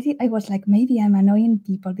 I was like, maybe I'm annoying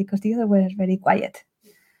people because the other were very quiet.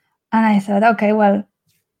 And I thought, okay, well,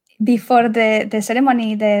 before the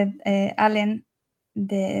ceremony, Alan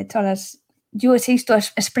told us, you cease to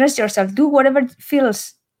express yourself, do whatever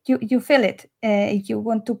feels, you feel it. If you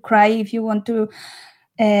want to cry, if you want to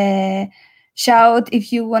shout,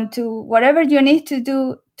 if you want to, whatever you need to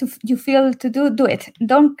do, you feel to do it.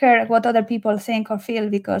 Don't care what other people think or feel,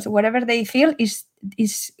 because whatever they feel is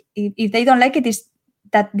if they don't like it, is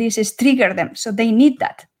that this is trigger them, so they need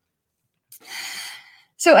that.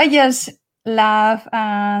 So I just laugh,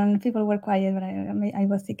 and people were quiet, but I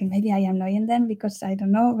was thinking maybe I am annoying them because I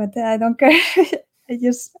don't know, but I don't care.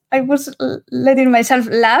 I was letting myself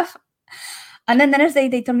laugh. And then the next day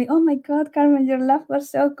they told me, oh my God, Carmen, your laugh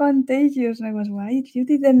was so contagious. And I was, why? You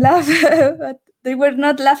didn't laugh. But they were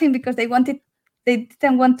not laughing because they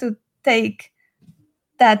didn't want to take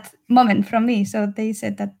that moment from me. So they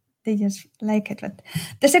said that they just like it. But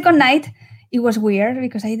the second night, it was weird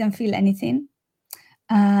because I didn't feel anything.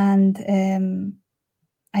 And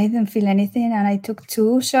I didn't feel anything. And I took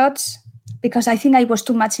 2 shots because I think I was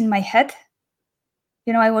too much in my head.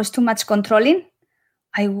 I was too much controlling.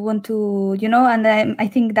 I want to, and I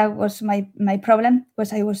think that was my problem,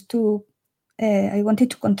 was I was too, I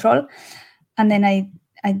wanted to control, and then I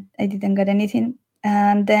didn't get anything.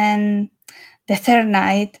 And then the third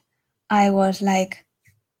night, I was like,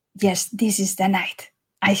 yes, this is the night.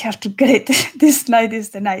 I have to get it. This night is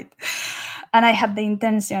the night. And I had the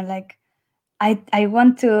intention, like, I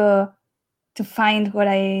want to find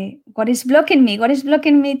what is blocking me. What is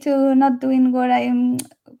blocking me to not doing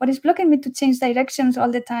what is blocking me to change directions all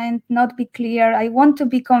the time, not be clear. I want to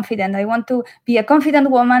be confident. I want to be a confident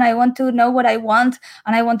woman. I want to know what I want,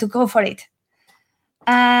 and I want to go for it.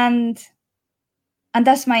 And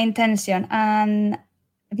that's my intention. And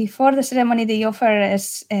before the ceremony, they offer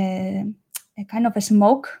us a kind of a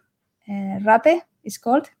smoke, rape, it's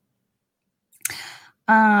called.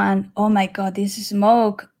 And oh my God, this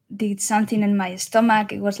smoke did something in my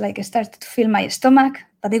stomach. It was like I started to feel my stomach,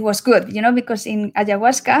 but it was good, because in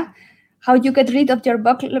ayahuasca, how you get rid of your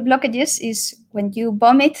blockages is when you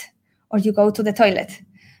vomit or you go to the toilet.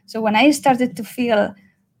 So when I started to feel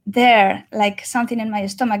there, like something in my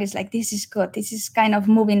stomach, is like, this is good. This is kind of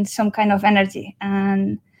moving some kind of energy.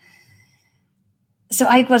 And so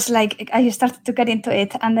I was like, I started to get into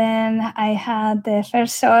it. And then I had the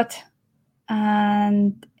first shot,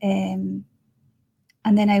 and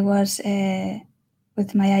then I was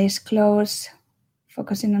with my eyes closed,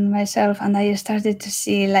 focusing on myself, and I started to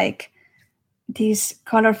see like these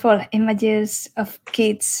colorful images of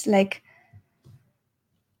kids, like,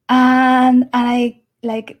 and I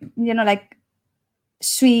like, like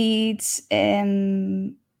sweets,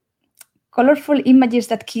 colorful images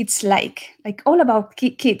that kids like all about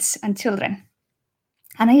kids and children.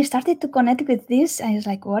 And I started to connect with this. I was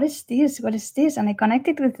like, what is this? What is this? And I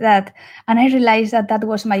connected with that. And I realized that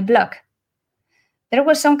was my block. There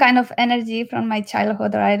was some kind of energy from my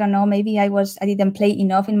childhood, or I don't know, maybe I didn't play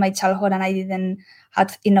enough in my childhood and I didn't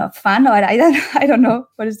have enough fun, or I don't know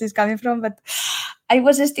where is this coming from, but I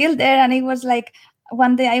was still there. And it was like,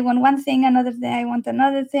 one day I want one thing, another day I want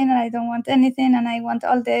another thing, and I don't want anything, and I want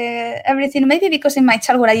everything. Maybe because in my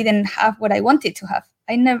childhood I didn't have what I wanted to have.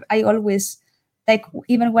 I always Like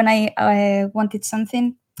even when I wanted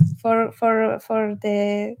something for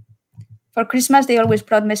Christmas, they always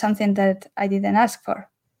brought me something that I didn't ask for.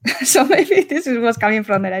 So maybe this was coming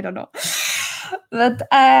from it. I don't know. But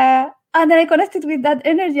and then I connected with that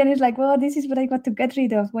energy, and it's like, well, this is what I got to get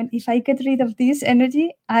rid of. If I get rid of this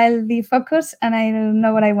energy, I'll be focused and I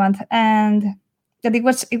know what I want. And that it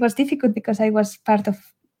was difficult because I was part of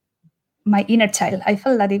my inner child. I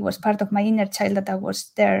felt that it was part of my inner child that I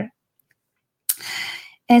was there.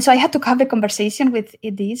 And so I had to have a conversation with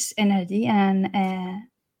this energy and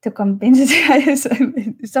to convince it.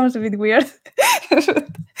 It sounds a bit weird.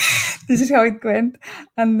 This is how it went.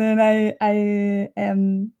 And then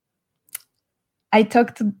I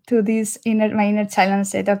talked to this my inner child and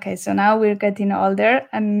said, okay, so now we're getting older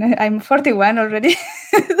and I'm 41 already.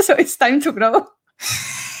 So it's time to grow.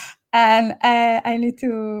 And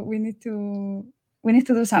we need to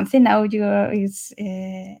do something now.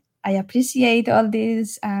 I appreciate all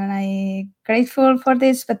this and I'm grateful for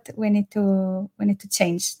this, but we need to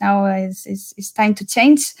change. Now it's time to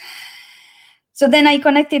change. So then I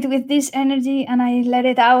connected with this energy and I let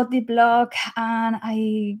it out, the block, and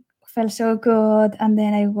I felt so good. And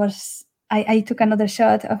then I took another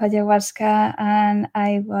shot of ayahuasca and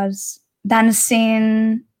I was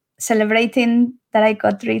dancing, celebrating that I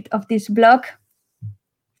got rid of this block.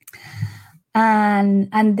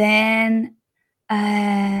 And then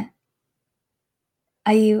I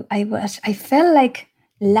felt like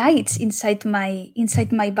lights inside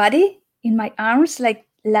my body, in my arms, like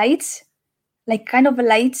lights, like kind of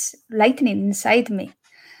lightning inside me.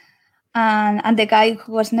 And the guy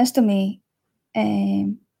who was next to me,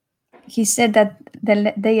 he said that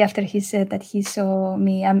the day after, he said that he saw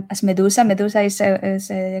me as Medusa. Medusa is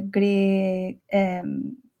a Greek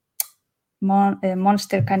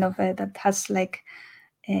monster, kind of that has like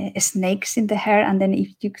snakes in the hair, and then if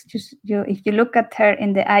you look at her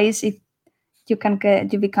in the eyes, you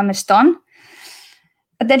become a stone.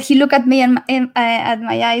 But then he looked at me and at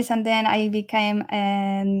my eyes, and then I became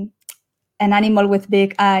an animal with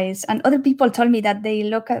big eyes. And other people told me that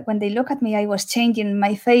when they look at me, I was changing.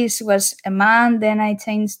 My face was a man, then I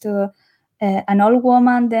changed to an old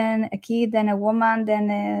woman, then a kid, then a woman,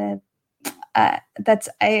 then I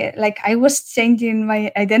was changing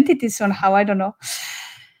my identity somehow. I don't know,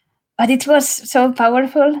 but it was so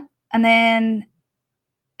powerful. And then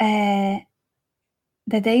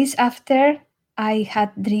the days after, I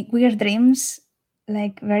had weird dreams,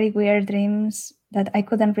 like very weird dreams that I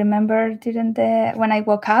couldn't remember when I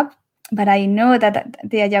woke up, but I know that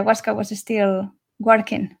the ayahuasca was still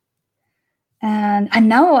working. And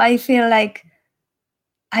now I feel like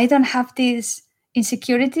I don't have these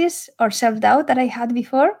insecurities or self-doubt that I had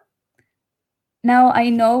before. Now I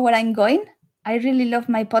know where I'm going. I really love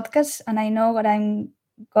my podcast and I know where I'm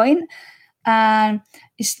going. And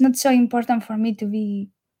it's not so important for me to be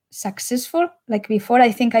successful. Like before,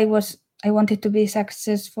 I think I wanted to be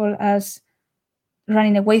successful as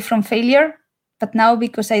running away from failure. But now,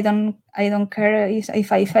 because I don't care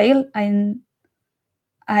if I fail, I'm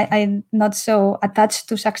not so attached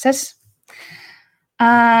to success.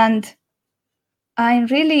 And I'm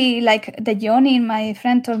really like the Johnny, my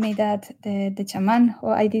friend, told me that the shaman who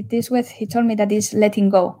I did this with, he told me that this letting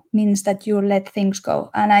go means that you let things go.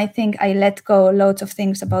 And I think I let go loads of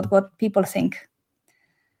things about what people think.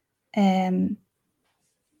 And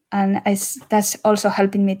that's also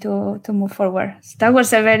helping me to move forward. So that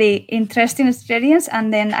was a very interesting experience.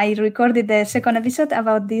 And then I recorded the second episode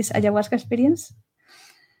about this ayahuasca experience.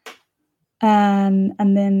 And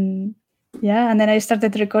then I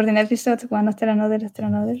started recording episodes one after another.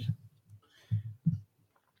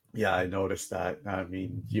 Yeah, I noticed that. I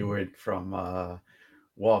mean, you went from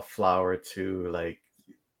wallflower to like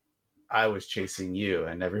I was chasing you,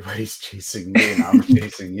 and everybody's chasing me, and I'm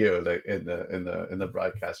chasing you. Like in the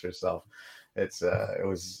broadcast yourself, I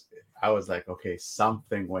was like, okay,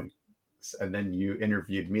 something went, and then you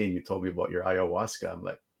interviewed me and you told me about your ayahuasca. I'm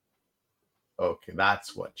like, okay,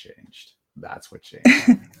 that's what changed.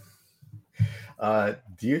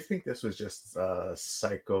 Do you think this was just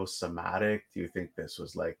psychosomatic? Do you think this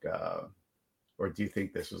was like, or do you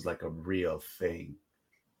think this was like a real thing?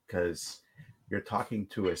 Because you're talking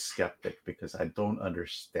to a skeptic, because I don't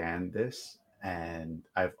understand this. And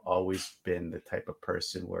I've always been the type of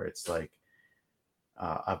person where it's like,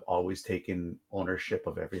 I've always taken ownership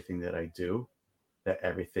of everything that I do, that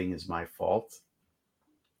everything is my fault.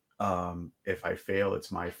 If I fail,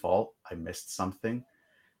 it's my fault. I missed something.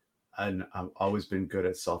 And I've always been good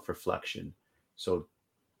at self-reflection. So,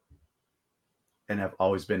 and I've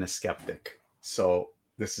always been a skeptic. So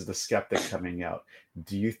this is the skeptic coming out.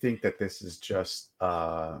 Do you think that this is just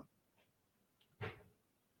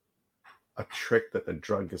a trick that the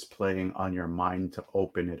drug is playing on your mind to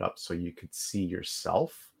open it up so you could see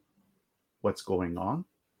yourself, what's going on?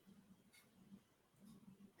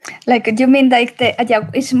 Like, you mean like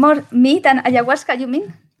it's more me than ayahuasca, you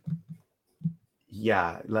mean?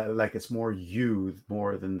 Yeah, like it's more you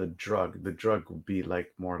more than the drug. The drug would be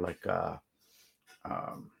like more like I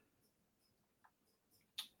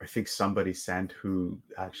think somebody sent who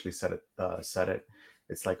actually said it.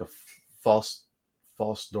 It's like a false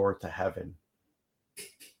door to heaven.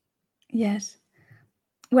 Yes.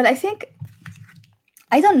 Well, I think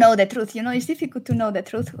I don't know the truth. You know, it's difficult to know the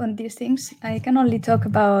truth on these things. I can only talk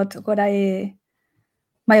about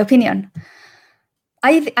my opinion.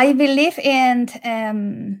 I believe in.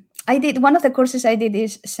 I did one of the courses I did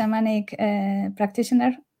is shamanic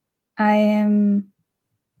practitioner.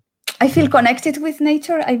 I feel connected with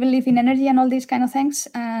nature. I believe in energy and all these kind of things,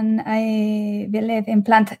 and I believe in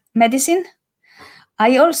plant medicine.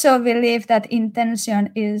 I also believe that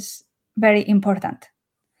intention is very important.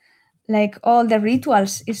 Like all the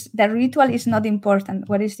rituals, the ritual is not important.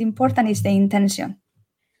 What is important is the intention.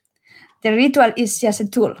 The ritual is just a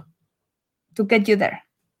tool to get you there.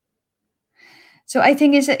 So I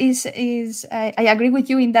think I agree with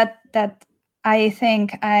you in that I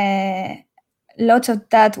think lots of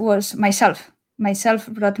that was myself. Myself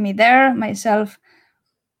brought me there. Myself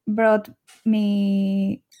brought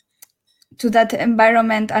me to that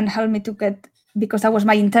environment and helped me to get, because that was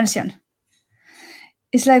my intention.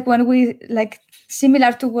 It's like when we, like,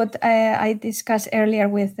 similar to what I discussed earlier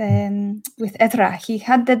with Ezra. He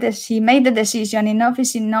made the decision, enough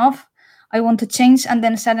is enough. I want to change, and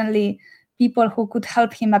then suddenly people who could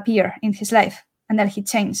help him appear in his life, and then he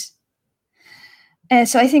changed.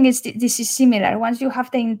 So I think this is similar. Once you have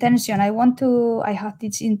the intention, I have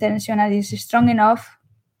this intention and it's strong enough.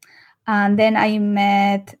 And then I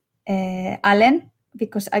met Allen,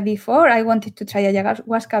 because before I wanted to try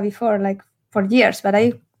ayahuasca before, like for years, but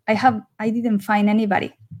I didn't find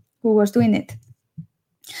anybody who was doing it.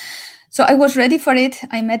 So I was ready for it.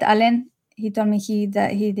 I met Allen. He told me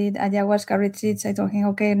that he did ayahuasca retreats. I told him,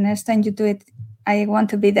 okay, next time you do it, I want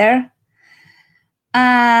to be there.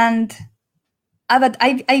 And but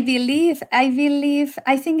I believe,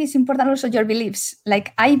 I think it's important also your beliefs.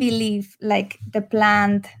 Like I believe, like the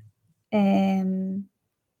plant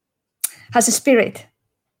has a spirit,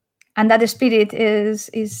 and that spirit is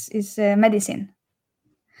medicine.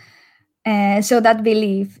 So that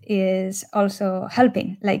belief is also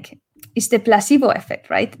helping. Like it's the placebo effect,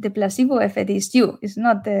 right? The placebo effect is you. It's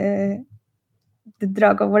not the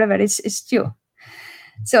drug or whatever. It's you.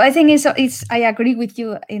 So I think I agree with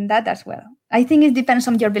you in that as well. I think it depends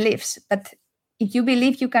on your beliefs, but if you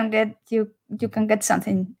believe you can get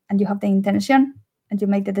something, and you have the intention and you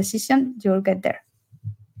make the decision, you'll get there.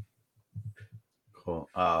 Cool.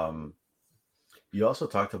 You also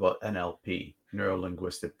talked about NLP,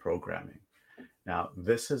 neuro-linguistic programming. Now,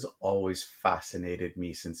 this has always fascinated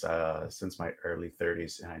me since my early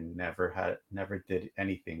 30s, and I never did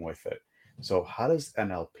anything with it. So how does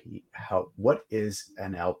NLP help? What is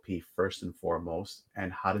NLP first and foremost,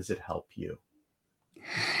 and how does it help you?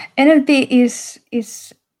 NLP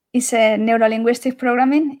is a neuro-linguistic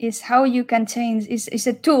programming. Is how you can change. Is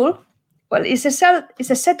a tool. Well, it's a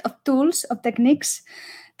set of tools, of techniques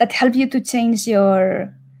that help you to change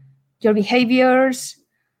your behaviors.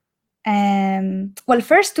 Well,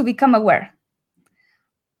 first to become aware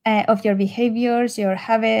of your behaviors, your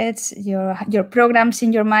habits, your programs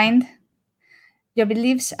in your mind, your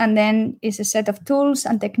beliefs, and then it's a set of tools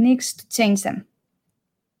and techniques to change them.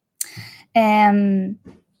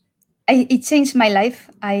 It changed my life.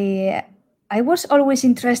 I was always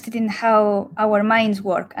interested in how our minds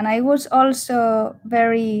work, and I was also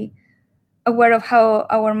very aware of how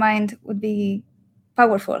our mind would be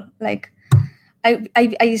powerful. Like I'm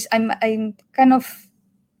kind of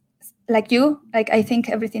like you. Like I think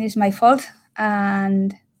everything is my fault,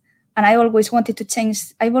 and I always wanted to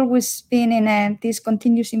change. I've always been in this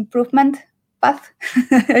continuous improvement path.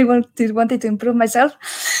 I wanted to improve myself.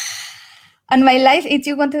 And my life, if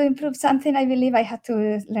you want to improve something, I believe I had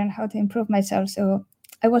to learn how to improve myself. So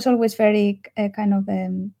I was always very kind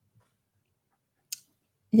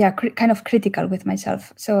of critical with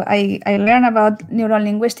myself. So I learned about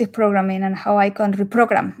neuro-linguistic programming and how I can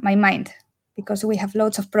reprogram my mind, because we have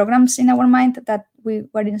lots of programs in our mind that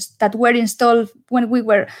were installed when we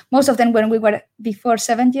were before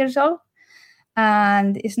 7 years old,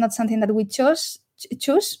 and it's not something that we choose.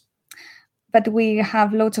 But we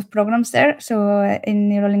have lots of programs there. So in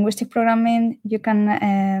neuro-linguistic programming, you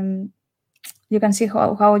can see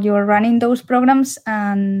how you're running those programs,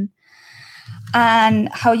 and and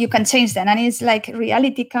how you can change them. And it's like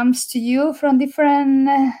reality comes to you from different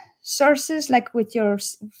sources, like with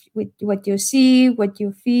what you see, what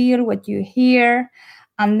you feel, what you hear,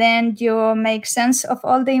 and then you make sense of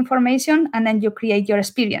all the information, and then you create your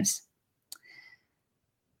experience.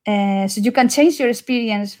 So you can change your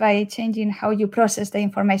experience by changing how you process the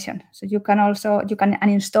information. So you can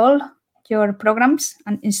uninstall your programs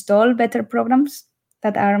and install better programs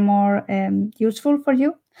that are more useful for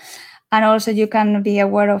you. And also you can be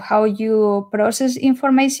aware of how you process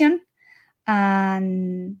information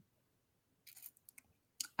and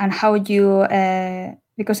how you,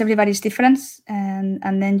 because everybody's different,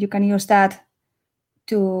 and then you can use that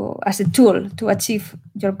as a tool to achieve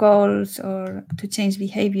your goals or to change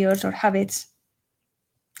behaviors or habits.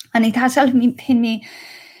 And it has helped me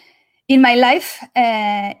in my life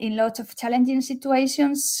in lots of challenging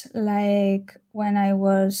situations, like when I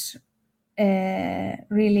was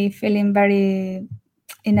really feeling very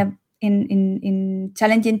in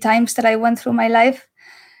challenging times that I went through my life.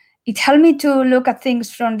 It helped me to look at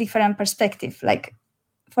things from different perspectives. Like,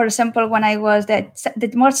 for example, when I was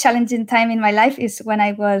the most challenging time in my life is when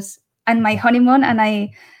I was on my honeymoon and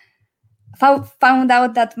I found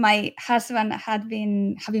out that my husband had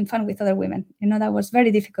been having fun with other women. That was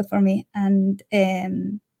very difficult for me. And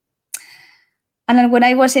then when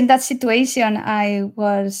I was in that situation, I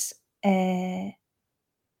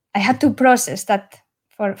had to process that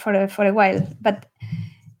for a while. But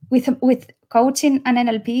with coaching and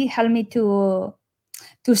NLP helped me to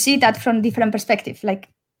see that from different perspectives, like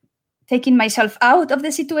taking myself out of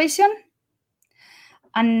the situation,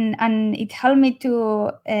 and it helped me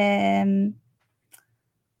to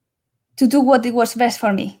do what it was best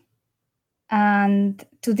for me, and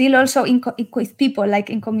to deal also with people, like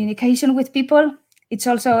in communication with people. It's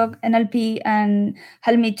also NLP and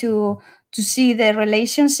helped me to see the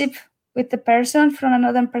relationship with the person from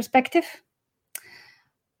another perspective,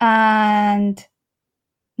 and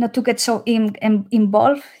not to get so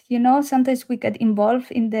involved. Sometimes we get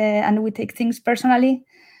involved and we take things personally.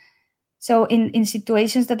 So in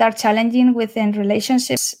situations that are challenging within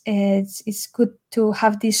relationships, it's good to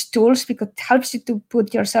have these tools, because it helps you to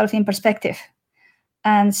put yourself in perspective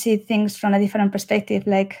and see things from a different perspective,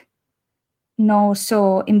 like not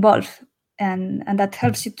so involved. And that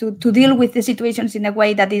helps you to deal with the situations in a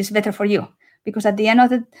way that is better for you. Because at the end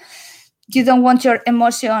of it, you don't want your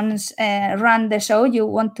emotions run the show. You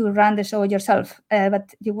want to run the show yourself,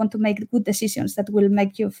 but you want to make good decisions that will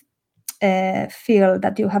make you feel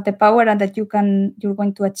that you have the power and that you're going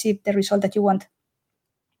to achieve the result that you want.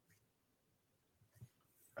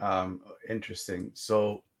 Interesting.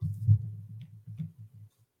 So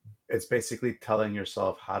it's basically telling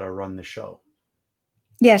yourself how to run the show.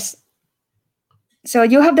 Yes. So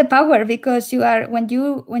you have the power, because you are when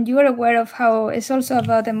you are aware of how. It's also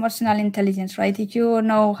about emotional intelligence, right? If you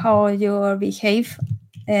know how you behave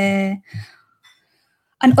and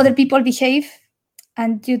other people behave,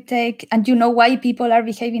 and you know why people are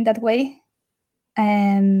behaving that way,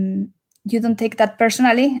 you don't take that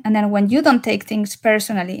personally. And then when you don't take things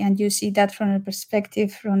personally and you see that from a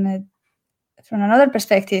perspective, from another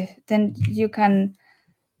perspective, then you can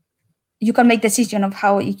make decision of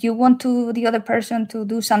how, if you want the other person to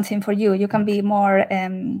do something for you, you can be more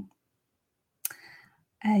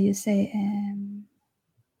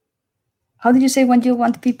how do you say when you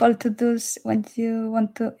want people to do, when you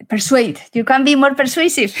want to persuade, you can be more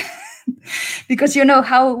persuasive because you know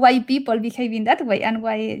why people behave in that way and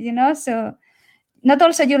why, so not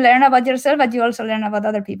also you learn about yourself, but you also learn about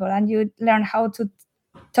other people, and you learn how to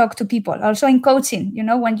talk to people. Also in coaching,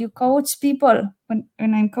 when you coach people, when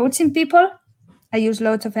I'm coaching people, I use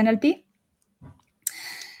lots of NLP.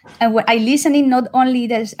 And when I listening, not only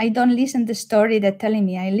this, I don't listen the story they're telling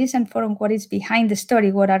me. I listen for what is behind the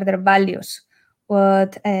story. What are their values? How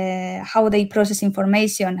they process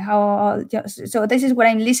information? So this is what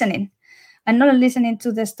I'm listening. I'm not listening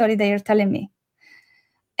to the story they are telling me,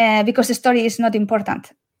 because the story is not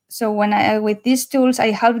important. So with these tools, I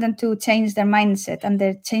help them to change their mindset and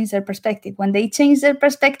change their perspective. When they change their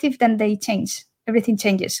perspective, then they change. Everything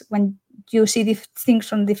changes when you see things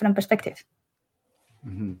from different perspective.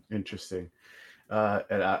 Mm-hmm. Interesting.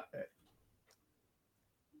 It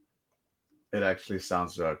actually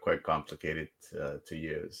sounds quite complicated to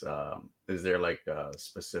use. Is there like a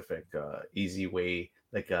specific easy way,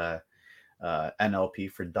 like a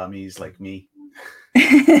NLP for dummies like me?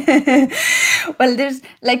 Well, there's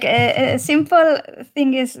like a simple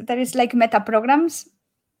thing is there is like meta programs,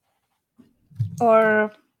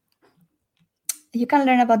 or you can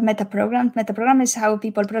learn about meta programs. Meta program is how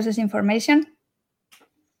people process information.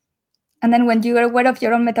 And then when you are aware of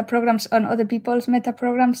your own meta programs on other people's meta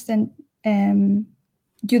programs, then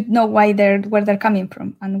you know where they're coming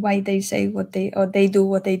from and why they say what they do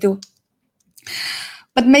what they do.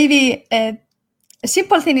 But maybe a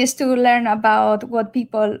simple thing is to learn about what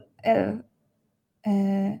people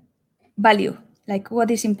value, like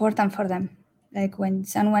what is important for them. Like when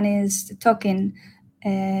someone is talking,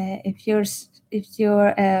 if you're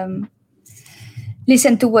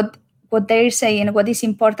listen to what they're saying, what is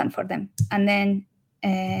important for them, and then,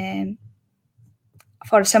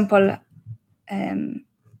 for example,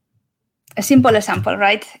 a simple example,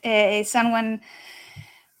 right? Someone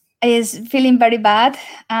is feeling very bad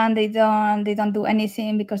and they don't do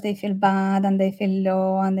anything because they feel bad and they feel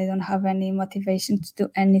low and they don't have any motivation to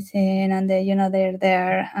do anything, and they're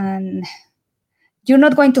there, and you're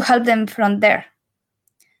not going to help them from there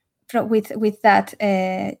with that,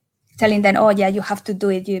 telling them, oh yeah, you have to do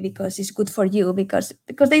it because it's good for you, because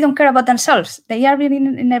they don't care about themselves. They are really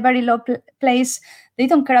in a very low place. They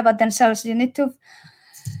don't care about themselves. You need to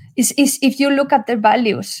is if you look at their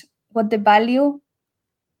values, what they value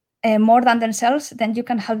more than themselves, then you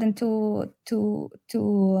can help them to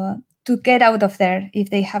get out of there. If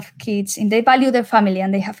they have kids and they value their family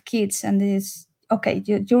and they have kids, and it's okay,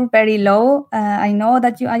 you're very low. I know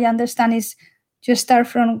that I understand is you start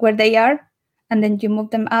from where they are and then you move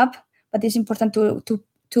them up, but it's important to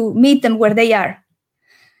meet them where they are,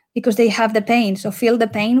 because they have the pain. So feel the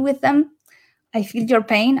pain with them. I feel your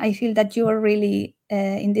pain. I feel that you are really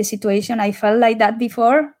in this situation. I felt like that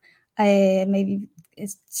before. Maybe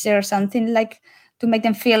share something like to make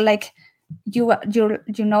them feel like you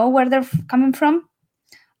know where they're coming from,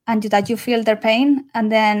 and that you feel their pain,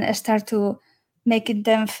 and then start to make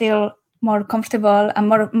them feel more comfortable and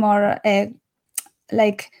more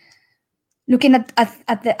like looking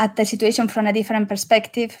at the situation from a different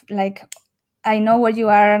perspective. Like, I know where you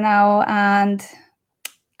are now, and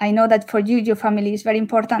I know that for you, your family is very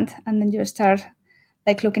important. And then you start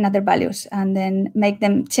like looking at their values and then make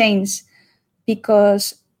them change,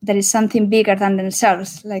 because there is something bigger than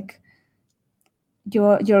themselves. Like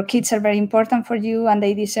your kids are very important for you, and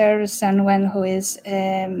they deserve someone who is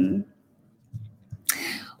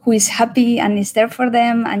happy and is there for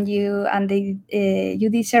them, and you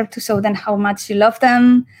deserve to show them how much you love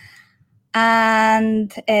them.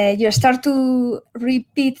 And you start to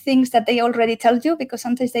repeat things that they already tell you, because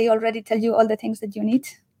sometimes they already tell you all the things that you need.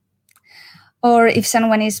 Or if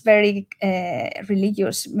someone is very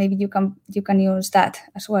religious, maybe you can use that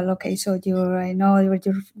as well. Okay, so I know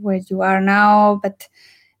where you are now, but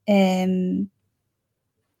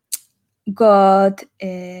God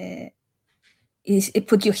it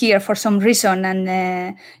put you here for some reason,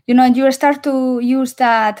 and you start to use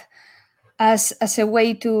that as a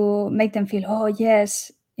way to make them feel, oh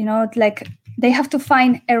yes, like they have to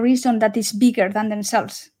find a reason that is bigger than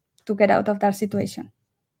themselves to get out of that situation.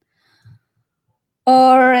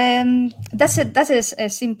 Or that's a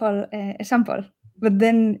simple example, but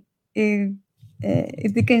then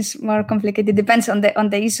it becomes more complicated. It depends on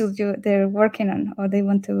the issue they're working on or they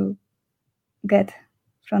want to get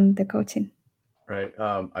from the coaching. Right.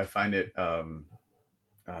 I find it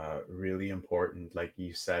really important, like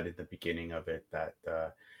you said at the beginning of it, that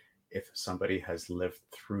if somebody has lived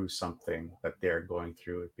through something that they're going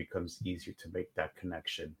through, it becomes easier to make that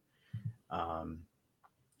connection.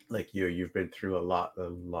 Like you've been through a lot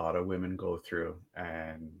of women go through,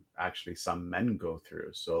 and actually some men go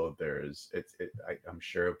through. So I'm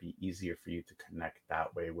sure it'll be easier for you to connect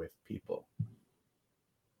that way with people.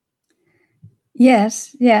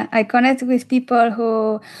 Yes, yeah, I connect with people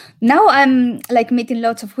who now I'm like meeting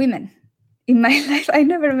lots of women in my life. I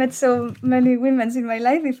never met so many women in my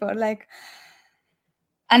life before. Like,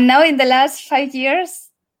 and now in the last 5 years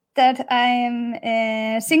that I'm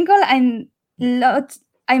single,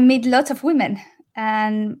 I meet lots of women,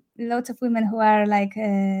 and lots of women who are like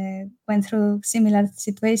went through similar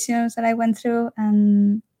situations that I went through.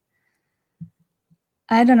 And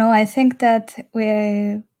I don't know, I think that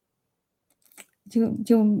you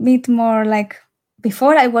meet more. Like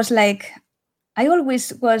before, I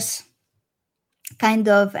always was kind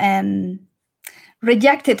of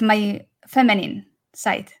rejected my feminine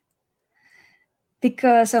side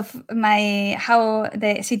because of how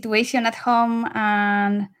the situation at home,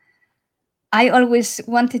 and I always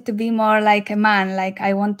wanted to be more like a man. Like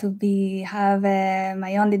I want to have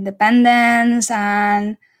my own independence,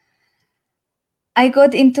 and I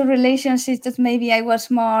got into relationships that maybe I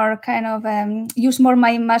was more kind of use more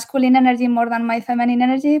my masculine energy more than my feminine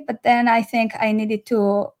energy. But then I think I needed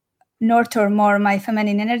to nurture more my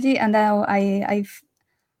feminine energy, and now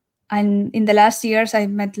and in the last years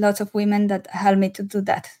I've met lots of women that help me to do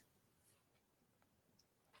that.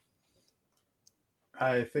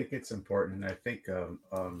 I think it's important. I think a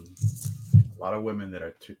lot of women that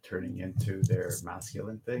are turning into their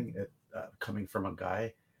masculine thing, coming from a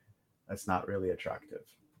guy, that's not really attractive.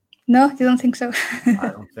 No, you don't think so? I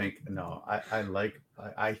don't think, no.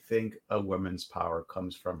 I think a woman's power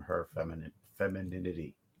comes from her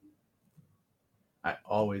femininity. I've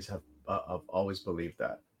always believed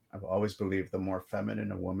that. I've always believed the more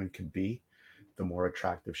feminine a woman can be, the more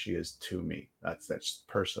attractive she is to me. That's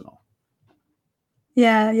personal.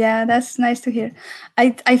 Yeah, that's nice to hear.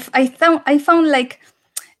 I found like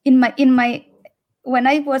in my when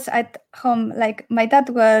I was at home, like my dad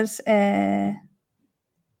was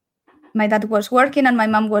working and my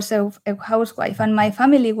mom was a housewife, and my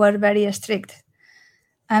family were very strict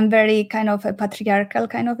and very kind of a patriarchal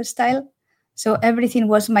kind of a style. So everything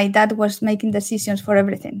was, my dad was making decisions for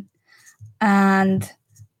everything, and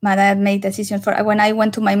my dad made decisions for, when I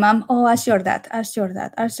went to my mom, oh, ask your dad, ask your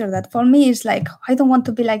dad, ask your dad. For me, it's like, I don't want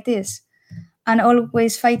to be like this, and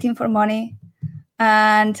always fighting for money.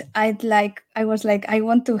 And I was like, I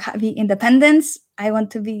want to be independence. I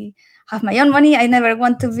want to have my own money. I never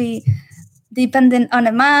want to be dependent on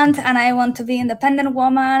a man, and I want to be independent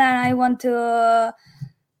woman, and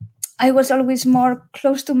I was always more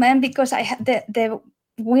close to men because I had the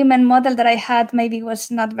women model that I had maybe was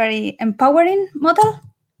not very empowering model.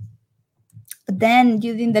 But then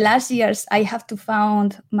during the last years, I have to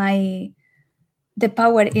found the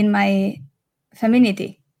power in my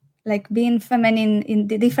femininity, like being feminine in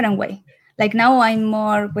the different way. Like now I'm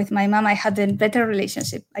more with my mom. I had a better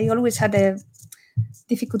relationship. I always had a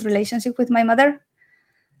difficult relationship with my mother.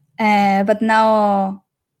 But now,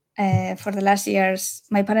 for the last years,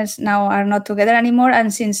 my parents now are not together anymore.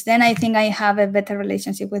 And since then, I think I have a better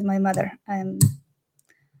relationship with my mother. And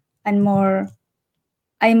more,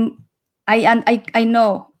 I know,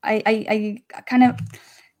 I kind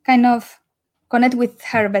of connect with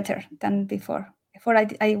her better than before. Before I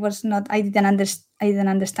didn't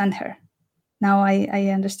understand her. Now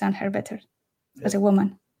I understand her better as a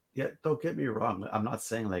woman. Yeah, don't get me wrong. I'm not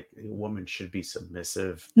saying like a woman should be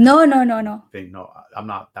submissive. No. I'm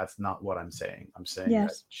not. That's not what I'm saying. I'm saying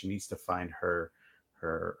that she needs to find her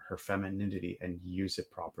femininity and use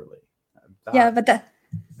it properly.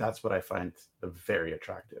 That's what I find very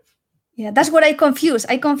attractive. Yeah, that's what I confuse.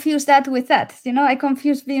 I confuse that with that. I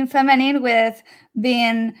confuse being feminine with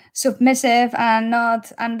being submissive and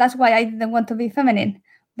that's why I didn't want to be feminine.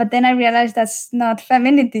 But then I realized that's not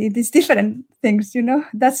femininity. It's different things,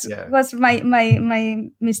 That's was my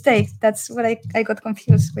mistake. That's what I got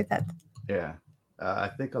confused with that. Yeah. I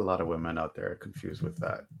think a lot of women out there are confused with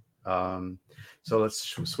that. So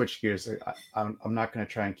let's switch gears. I'm not going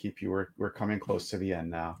to try and keep you. We're coming close to the end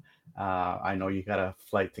now. I know you got a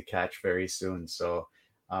flight to catch very soon. So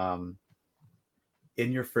in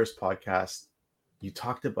your first podcast, you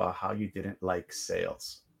talked about how you didn't like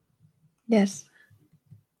sales. Yes.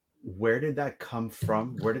 Where did that come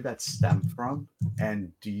from? Where did that stem from?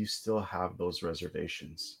 And do you still have those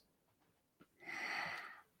reservations?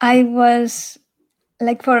 I was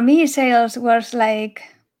like, for me, sales was like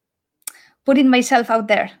putting myself out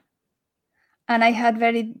there. And I had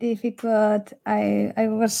very difficult,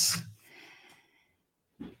 it's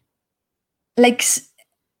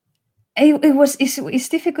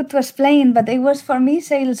difficult to explain, but it was, for me,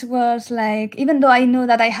 sales was like, even though I knew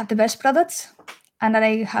that I have the best products and that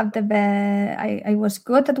I have I was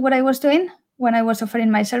good at what I was doing when I was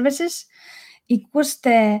offering my services, it was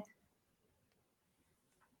the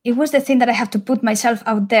thing that I have to put myself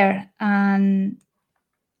out there, and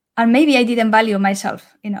maybe I didn't value myself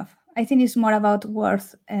enough. I think it's more about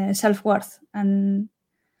self-worth, and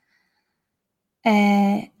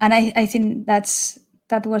I think that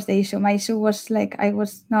was the issue. My issue was like I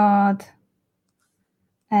was not.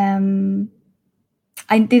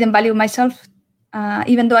 I didn't value myself,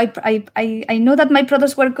 even though I know that my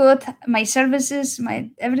products were good, my services,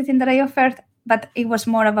 everything that I offered, but it was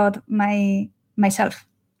more about myself.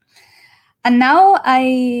 And now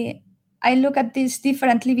I look at this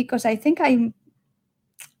differently because I think I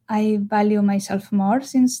value myself more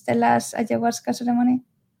since the last ayahuasca ceremony.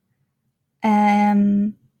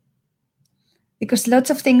 Because lots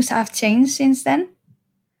of things have changed since then.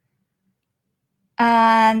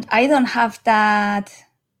 And I don't have that,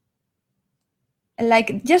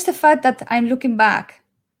 like, just the fact that I'm looking back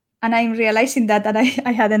and I'm realizing that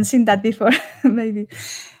I hadn't seen that before. Maybe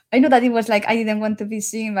I know that it was like I didn't want to be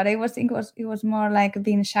seen, but it was more like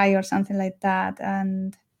being shy or something like that.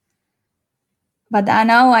 But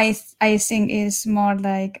now I think it's more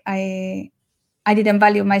like I didn't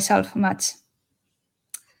value myself much,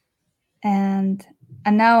 and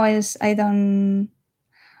now I'm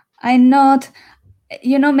not.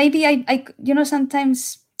 maybe I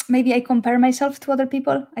sometimes maybe I compare myself to other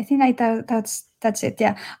people. I think that's it.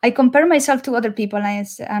 Yeah, I compare myself to other people,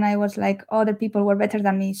 and I was like, other people were better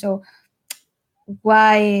than me, so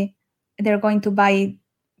why they're going to buy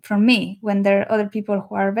from me when there are other people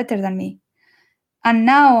who are better than me? And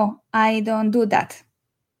now I don't do that.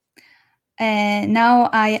 Now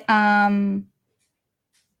I am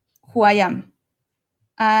who I am.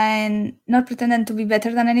 I'm not pretending to be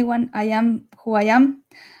better than anyone. I am who I am,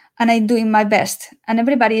 and I'm doing my best. And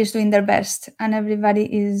everybody is doing their best, and everybody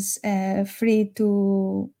is free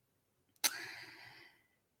to.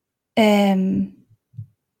 If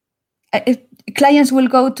clients will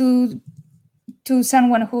go to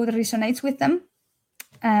someone who resonates with them.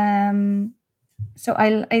 So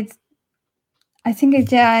I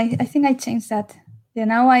think I think I changed that. Yeah,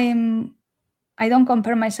 now I don't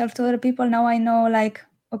compare myself to other people. Now I know, like,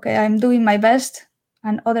 okay, I'm doing my best,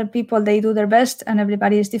 and other people, they do their best, and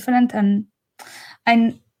everybody is different. And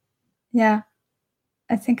yeah,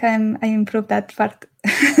 I think I improved that part.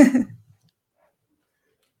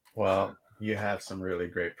 Well, you have some really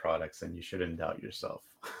great products, and you shouldn't doubt yourself.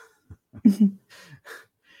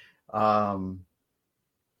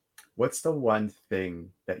 What's the one thing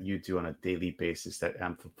that you do on a daily basis that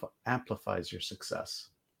amplifies your success?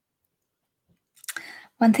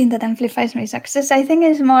 One thing that amplifies my success, I think,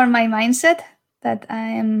 is more my mindset, that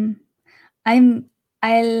I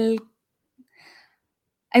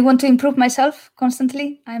want to improve myself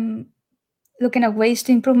constantly. I'm looking at ways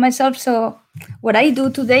to improve myself. So what I do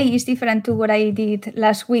today is different to what I did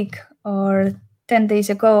last week or 10 days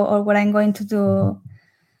ago, or what I'm going to do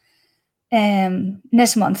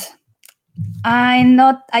next month. I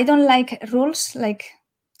don't like rules. Like,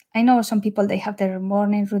 I know some people, they have their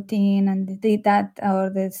morning routine and they did that, or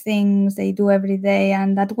the things they do every day,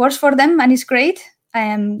 and that works for them and it's great.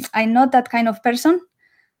 I'm not that kind of person.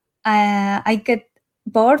 I get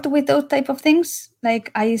bored with those type of things.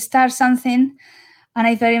 Like, I start something and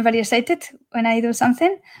I'm very, very excited when I do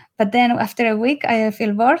something, but then after a week I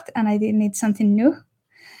feel bored and I need something new.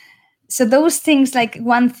 So those things, like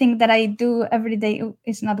one thing that I do every day,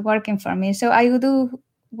 is not working for me. So I do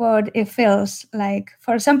what it feels like.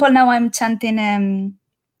 For example, now I'm chanting a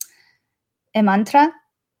mantra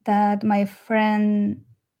that my friend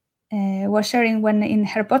was sharing when in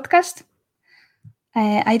her podcast.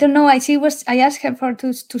 I don't know. I asked her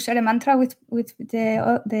to share a mantra with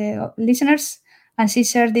the listeners, and she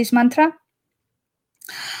shared this mantra.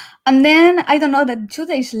 And then I don't know that 2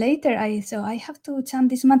 days later, I have to chant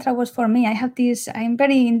this mantra. Was for me. I'm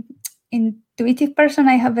very intuitive person.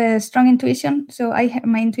 I have a strong intuition. So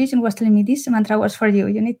my intuition was telling me this mantra was for you.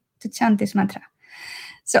 You need to chant this mantra.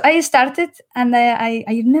 So I started, and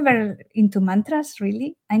I'm never into mantras,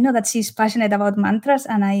 really. I know that she's passionate about mantras,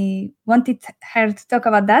 and I wanted her to talk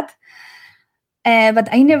about that. But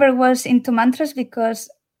I never was into mantras because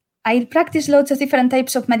I practice lots of different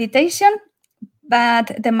types of meditation.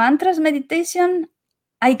 But the mantras meditation,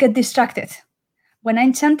 I get distracted. When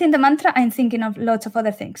I'm chanting the mantra, I'm thinking of lots of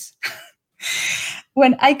other things.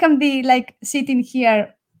 When I can be like sitting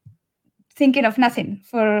here thinking of nothing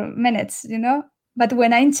for minutes, But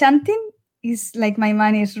when I'm chanting, it's like my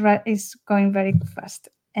mind is going very fast.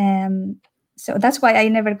 So that's why I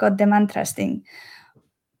never got the mantras thing.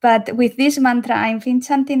 But with this mantra, I've been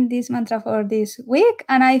chanting this mantra for this week,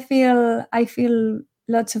 and I feel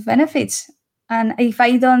lots of benefits. And if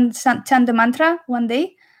I don't chant the mantra one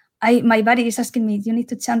day, my body is asking me, you need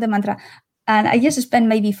to chant the mantra. And I just spend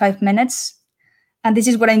maybe 5 minutes, and this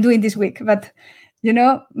is what I'm doing this week. But,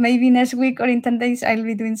 maybe next week or in 10 days, I'll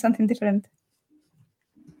be doing something different.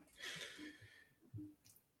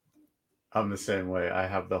 I'm the same way. I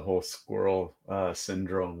have the whole squirrel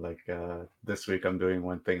syndrome. Like this week I'm doing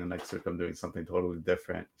one thing, and next week I'm doing something totally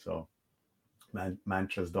different. So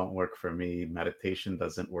mantras don't work for me. Meditation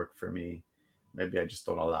doesn't work for me. Maybe I just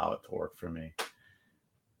don't allow it to work for me.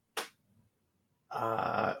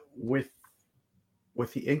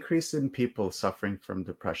 With the increase in people suffering from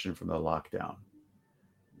depression from the lockdown,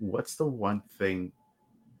 what's the one thing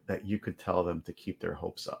that you could tell them to keep their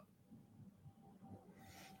hopes up?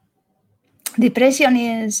 Depression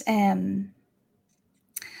is a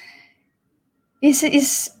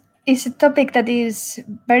topic that is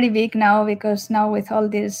very big now, because now with all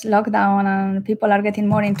this lockdown and people are getting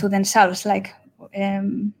more into themselves. Like,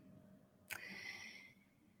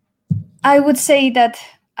 I would say that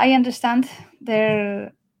I understand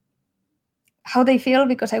how they feel,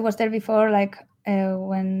 because I was there before, like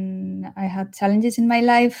when I had challenges in my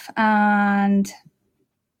life, and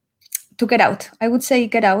to get out. I would say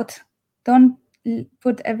get out. Don't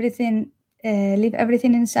put everything, leave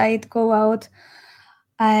everything inside, go out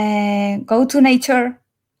Go to nature.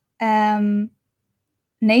 Going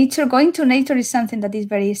to nature is something that is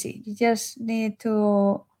very easy. You just need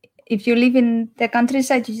to, if you live in the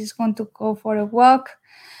countryside, you just want to go for a walk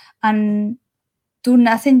and do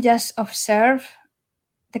nothing, just observe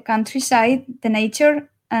the countryside, the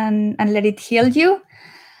nature, and let it heal you.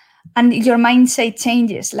 And your mindset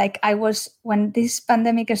changes. Like when this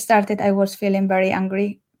pandemic started, I was feeling very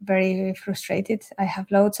angry, very frustrated. I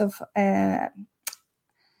have loads of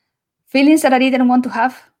feelings that I didn't want to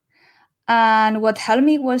have. And what helped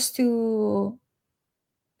me was to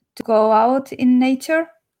go out in nature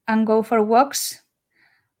and go for walks.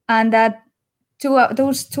 And that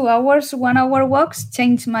those 2 hours, 1 hour walks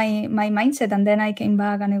changed my mindset. And then I came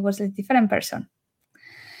back and I was a different person.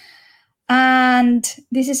 And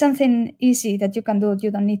this is something easy that you can do.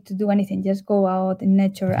 You don't need to do anything. Just go out in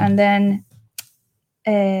nature and then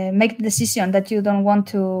make the decision that you don't want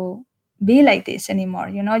to be like this anymore.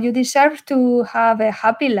 You deserve to have a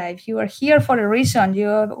happy life. You are here for a reason.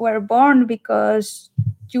 You were born because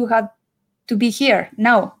you have to be here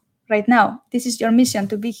now, right now. This is your mission,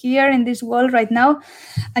 to be here in this world right now,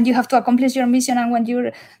 and you have to accomplish your mission. And when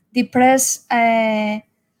you're depressed,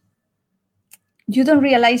 you don't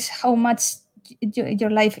realize how much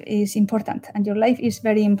your life is important, and your life is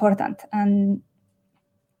very important. And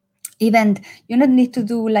even you don't need to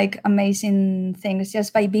do like amazing things.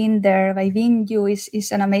 Just by being there, by being you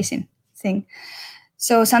is an amazing thing.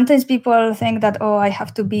 So sometimes people think that, I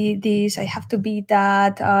have to be this, I have to be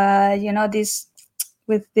that, this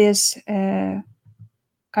with this kind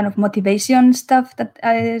of motivation stuff that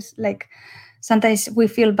is like, sometimes we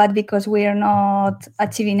feel bad because we are not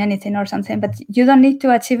achieving anything or something, but you don't need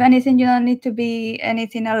to achieve anything. You don't need to be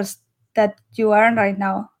anything else that you are right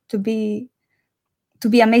now to be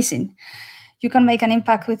amazing. You can make an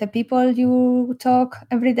impact with the people you talk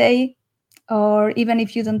every day, or even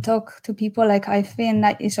if you don't talk to people, like I've been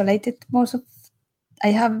isolated I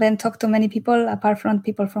haven't talked to many people apart from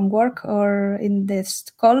people from work or in these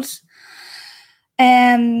calls.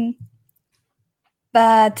 But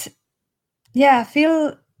yeah,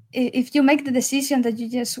 feel if you make the decision that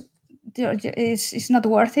it's not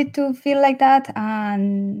worth it to feel like that,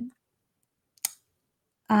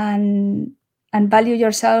 and value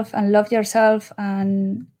yourself and love yourself,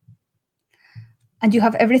 and you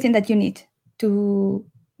have everything that you need to.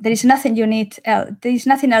 There is nothing you need. There is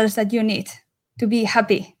nothing else that you need to be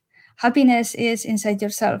happy. Happiness is inside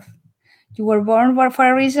yourself. You were born for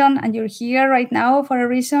a reason, and you're here right now for a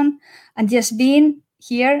reason. And just being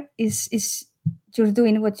here is you're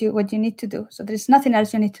doing what you need to do. So there is nothing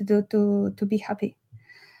else you need to do to be happy.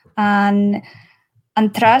 And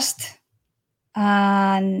trust,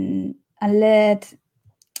 and let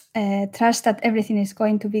trust that everything is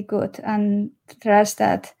going to be good, and trust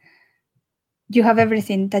that you have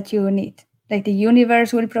everything that you need. Like the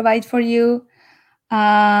universe will provide for you.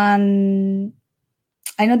 And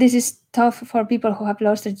I know this is tough for people who have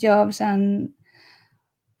lost their jobs,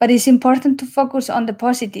 but it's important to focus on the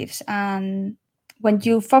positives. And when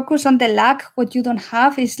you focus on the lack, what you don't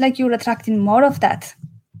have, is like you're attracting more of that.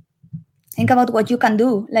 Think about what you can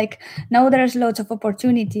do. Like now there's lots of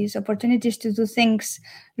opportunities to do things.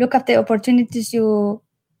 Look at the opportunities you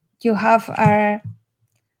have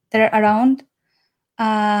they're around,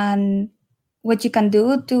 and what you can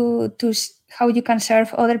do to how you can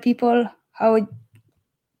serve other people. How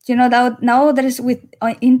now there is with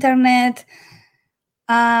internet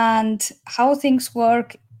and how things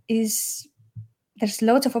work, is there's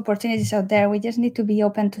lots of opportunities out there. We just need to be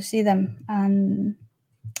open to see them,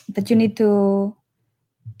 but you need to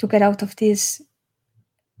get out of this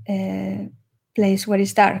place where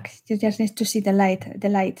it's dark. You just need to see the light.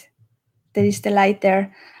 There is the light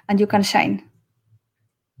there, and you can shine.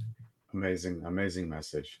 Amazing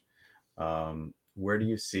message. Where do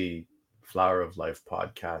you see Flower of Life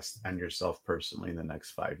podcast and yourself personally in the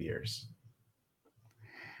next 5 years?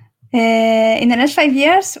 In the next 5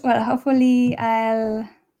 years, well, hopefully I'll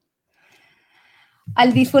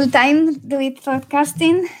be full-time doing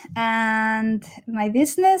podcasting and my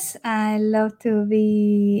business. I love to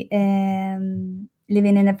be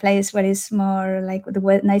living in a place where it's more like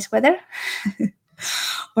the nice weather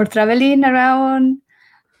or traveling around.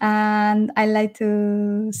 And I like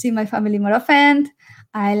to see my family more often.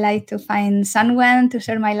 I like to find someone to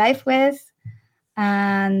share my life with.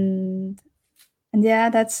 And yeah,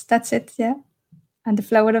 that's it. Yeah. And the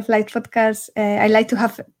Flower of Life podcast, I like to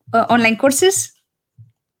have online courses.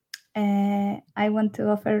 I want to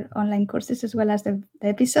offer online courses as well as the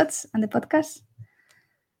episodes and the podcast,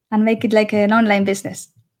 and make it like an online business.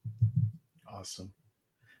 Awesome.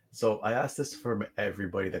 So I ask this for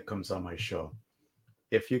everybody that comes on my show.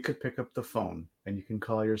 If you could pick up the phone and you can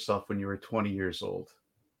call yourself when you were 20 years old,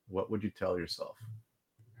 what would you tell yourself?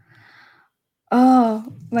 Oh,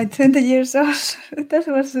 my 20 years old. That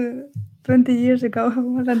was 20 years ago,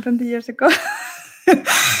 more than 20 years ago.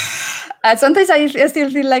 Sometimes I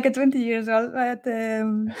still feel like a 20 years old, but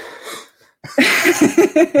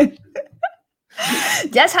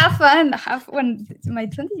just have fun. When my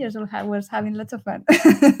 20 years old, I was having lots of fun.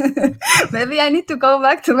 Maybe I need to go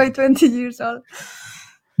back to my 20 years old.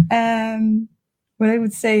 What I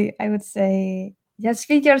would say just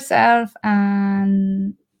feed yourself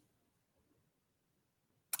and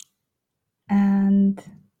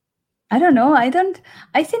I don't know. I think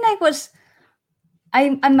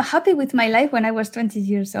I'm happy with my life when I was 20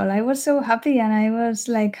 years old. I was so happy and I was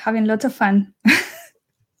like having lots of fun.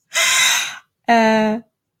 I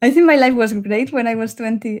think my life was great when I was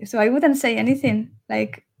 20. So I wouldn't say anything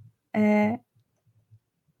like, yeah,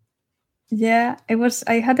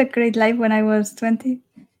 I had a great life when I was 20.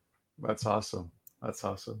 That's awesome. That's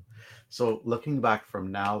awesome. So looking back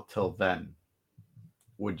from now till then,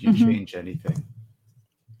 would you change anything?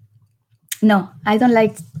 No, I don't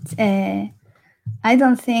like, I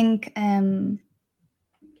don't think, no,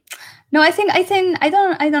 I think I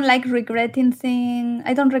don't like regretting things.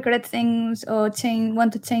 I don't regret things or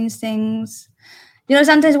want to change things. You know,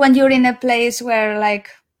 sometimes when you're in a place where like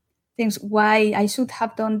things, why I should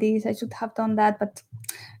have done this, I should have done that, but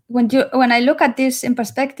when I look at this in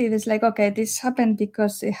perspective, it's like, okay, this happened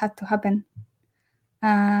because it had to happen,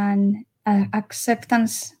 and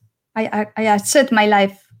acceptance. I accept my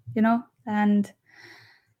life, you know, and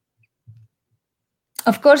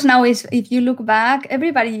of course now if you look back,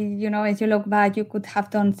 everybody, you know, if you look back, you could have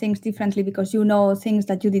done things differently because you know things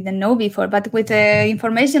that you didn't know before. But with the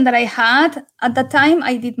information that I had at that time,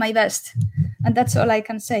 I did my best, and that's all I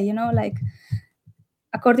can say. You know, like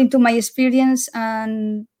according to my experience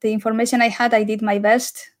and the information I had, I did my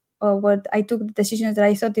best, or what I took the decisions that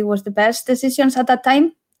I thought it was the best decisions at that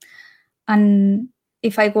time. And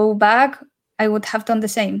if I go back, I would have done the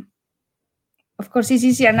same. Of course, it's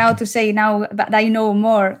easier now to say now that I know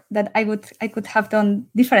more that I could have done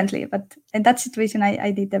differently. But in that situation,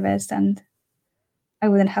 I did the best, and I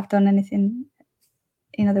wouldn't have done anything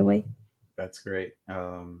in other way. That's great.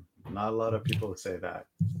 Not a lot of people say that.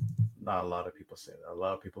 Not a lot of people say that. A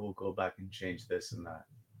lot of people will go back and change this and that.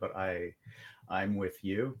 But I'm with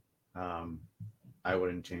you. I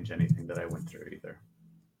wouldn't change anything that I went through either.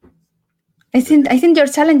 I think your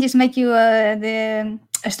challenges make you a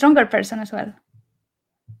stronger person as well.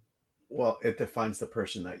 Well, it defines the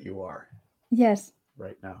person that you are. Yes.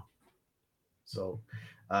 Right now. So,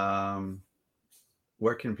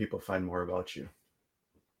 where can people find more about you?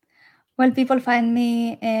 Well, people find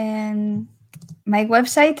me in my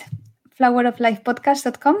website,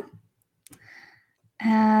 floweroflifepodcast.com,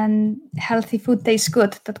 and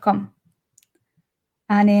healthyfoodtastesgood.com.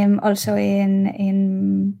 And I'm also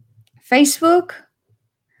in Facebook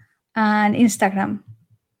and Instagram.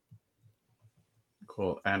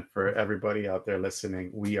 Cool. And for everybody out there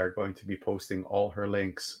listening, we are going to be posting all her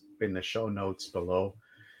links in the show notes below.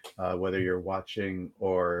 Whether you're watching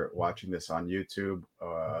this on YouTube,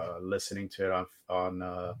 listening to it on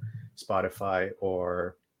Spotify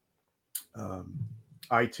or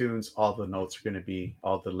iTunes, all the links are going to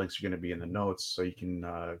be in the notes, so you can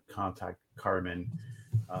contact Carmen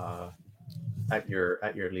at your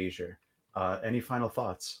leisure. Any final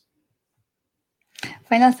thoughts?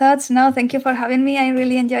 Final thoughts? No, thank you for having me. I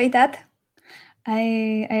really enjoyed that.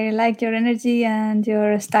 I like your energy and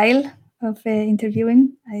your style of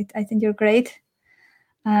interviewing. I think you're great.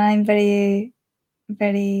 I'm very,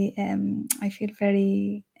 very, I feel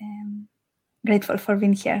very grateful for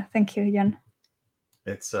being here. Thank you, John.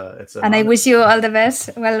 It's and I wish you all the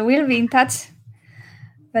best. Well, we'll be in touch.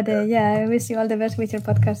 But yeah, I wish you all the best with your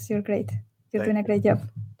podcast. You're great. You're doing a great job.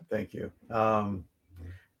 Thank you.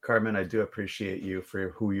 Carmen, I do appreciate you for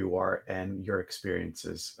who you are and your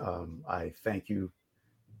experiences. I thank you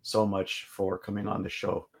so much for coming on the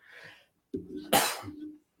show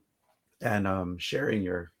and sharing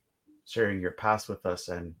your past with us.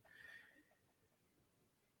 And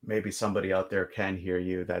maybe somebody out there can hear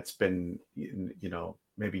you that's been, you know,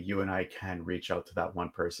 maybe you and I can reach out to that one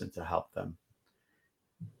person to help them.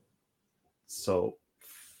 So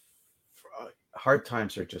hard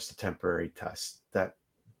times are just a temporary test that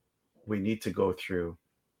we need to go through.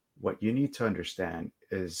 What you need to understand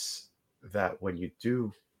is that when you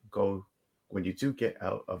do get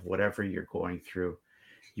out of whatever you're going through,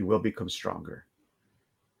 you will become stronger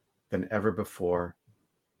than ever before,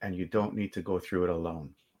 and you don't need to go through it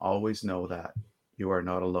alone. Always know that you are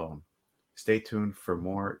not alone. Stay tuned for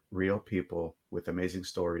more real people with amazing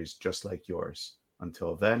stories just like yours.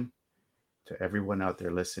 Until then, to everyone out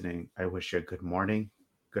there listening, I wish you a good morning,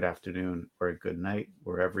 good afternoon, or a good night,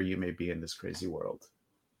 wherever you may be in this crazy world.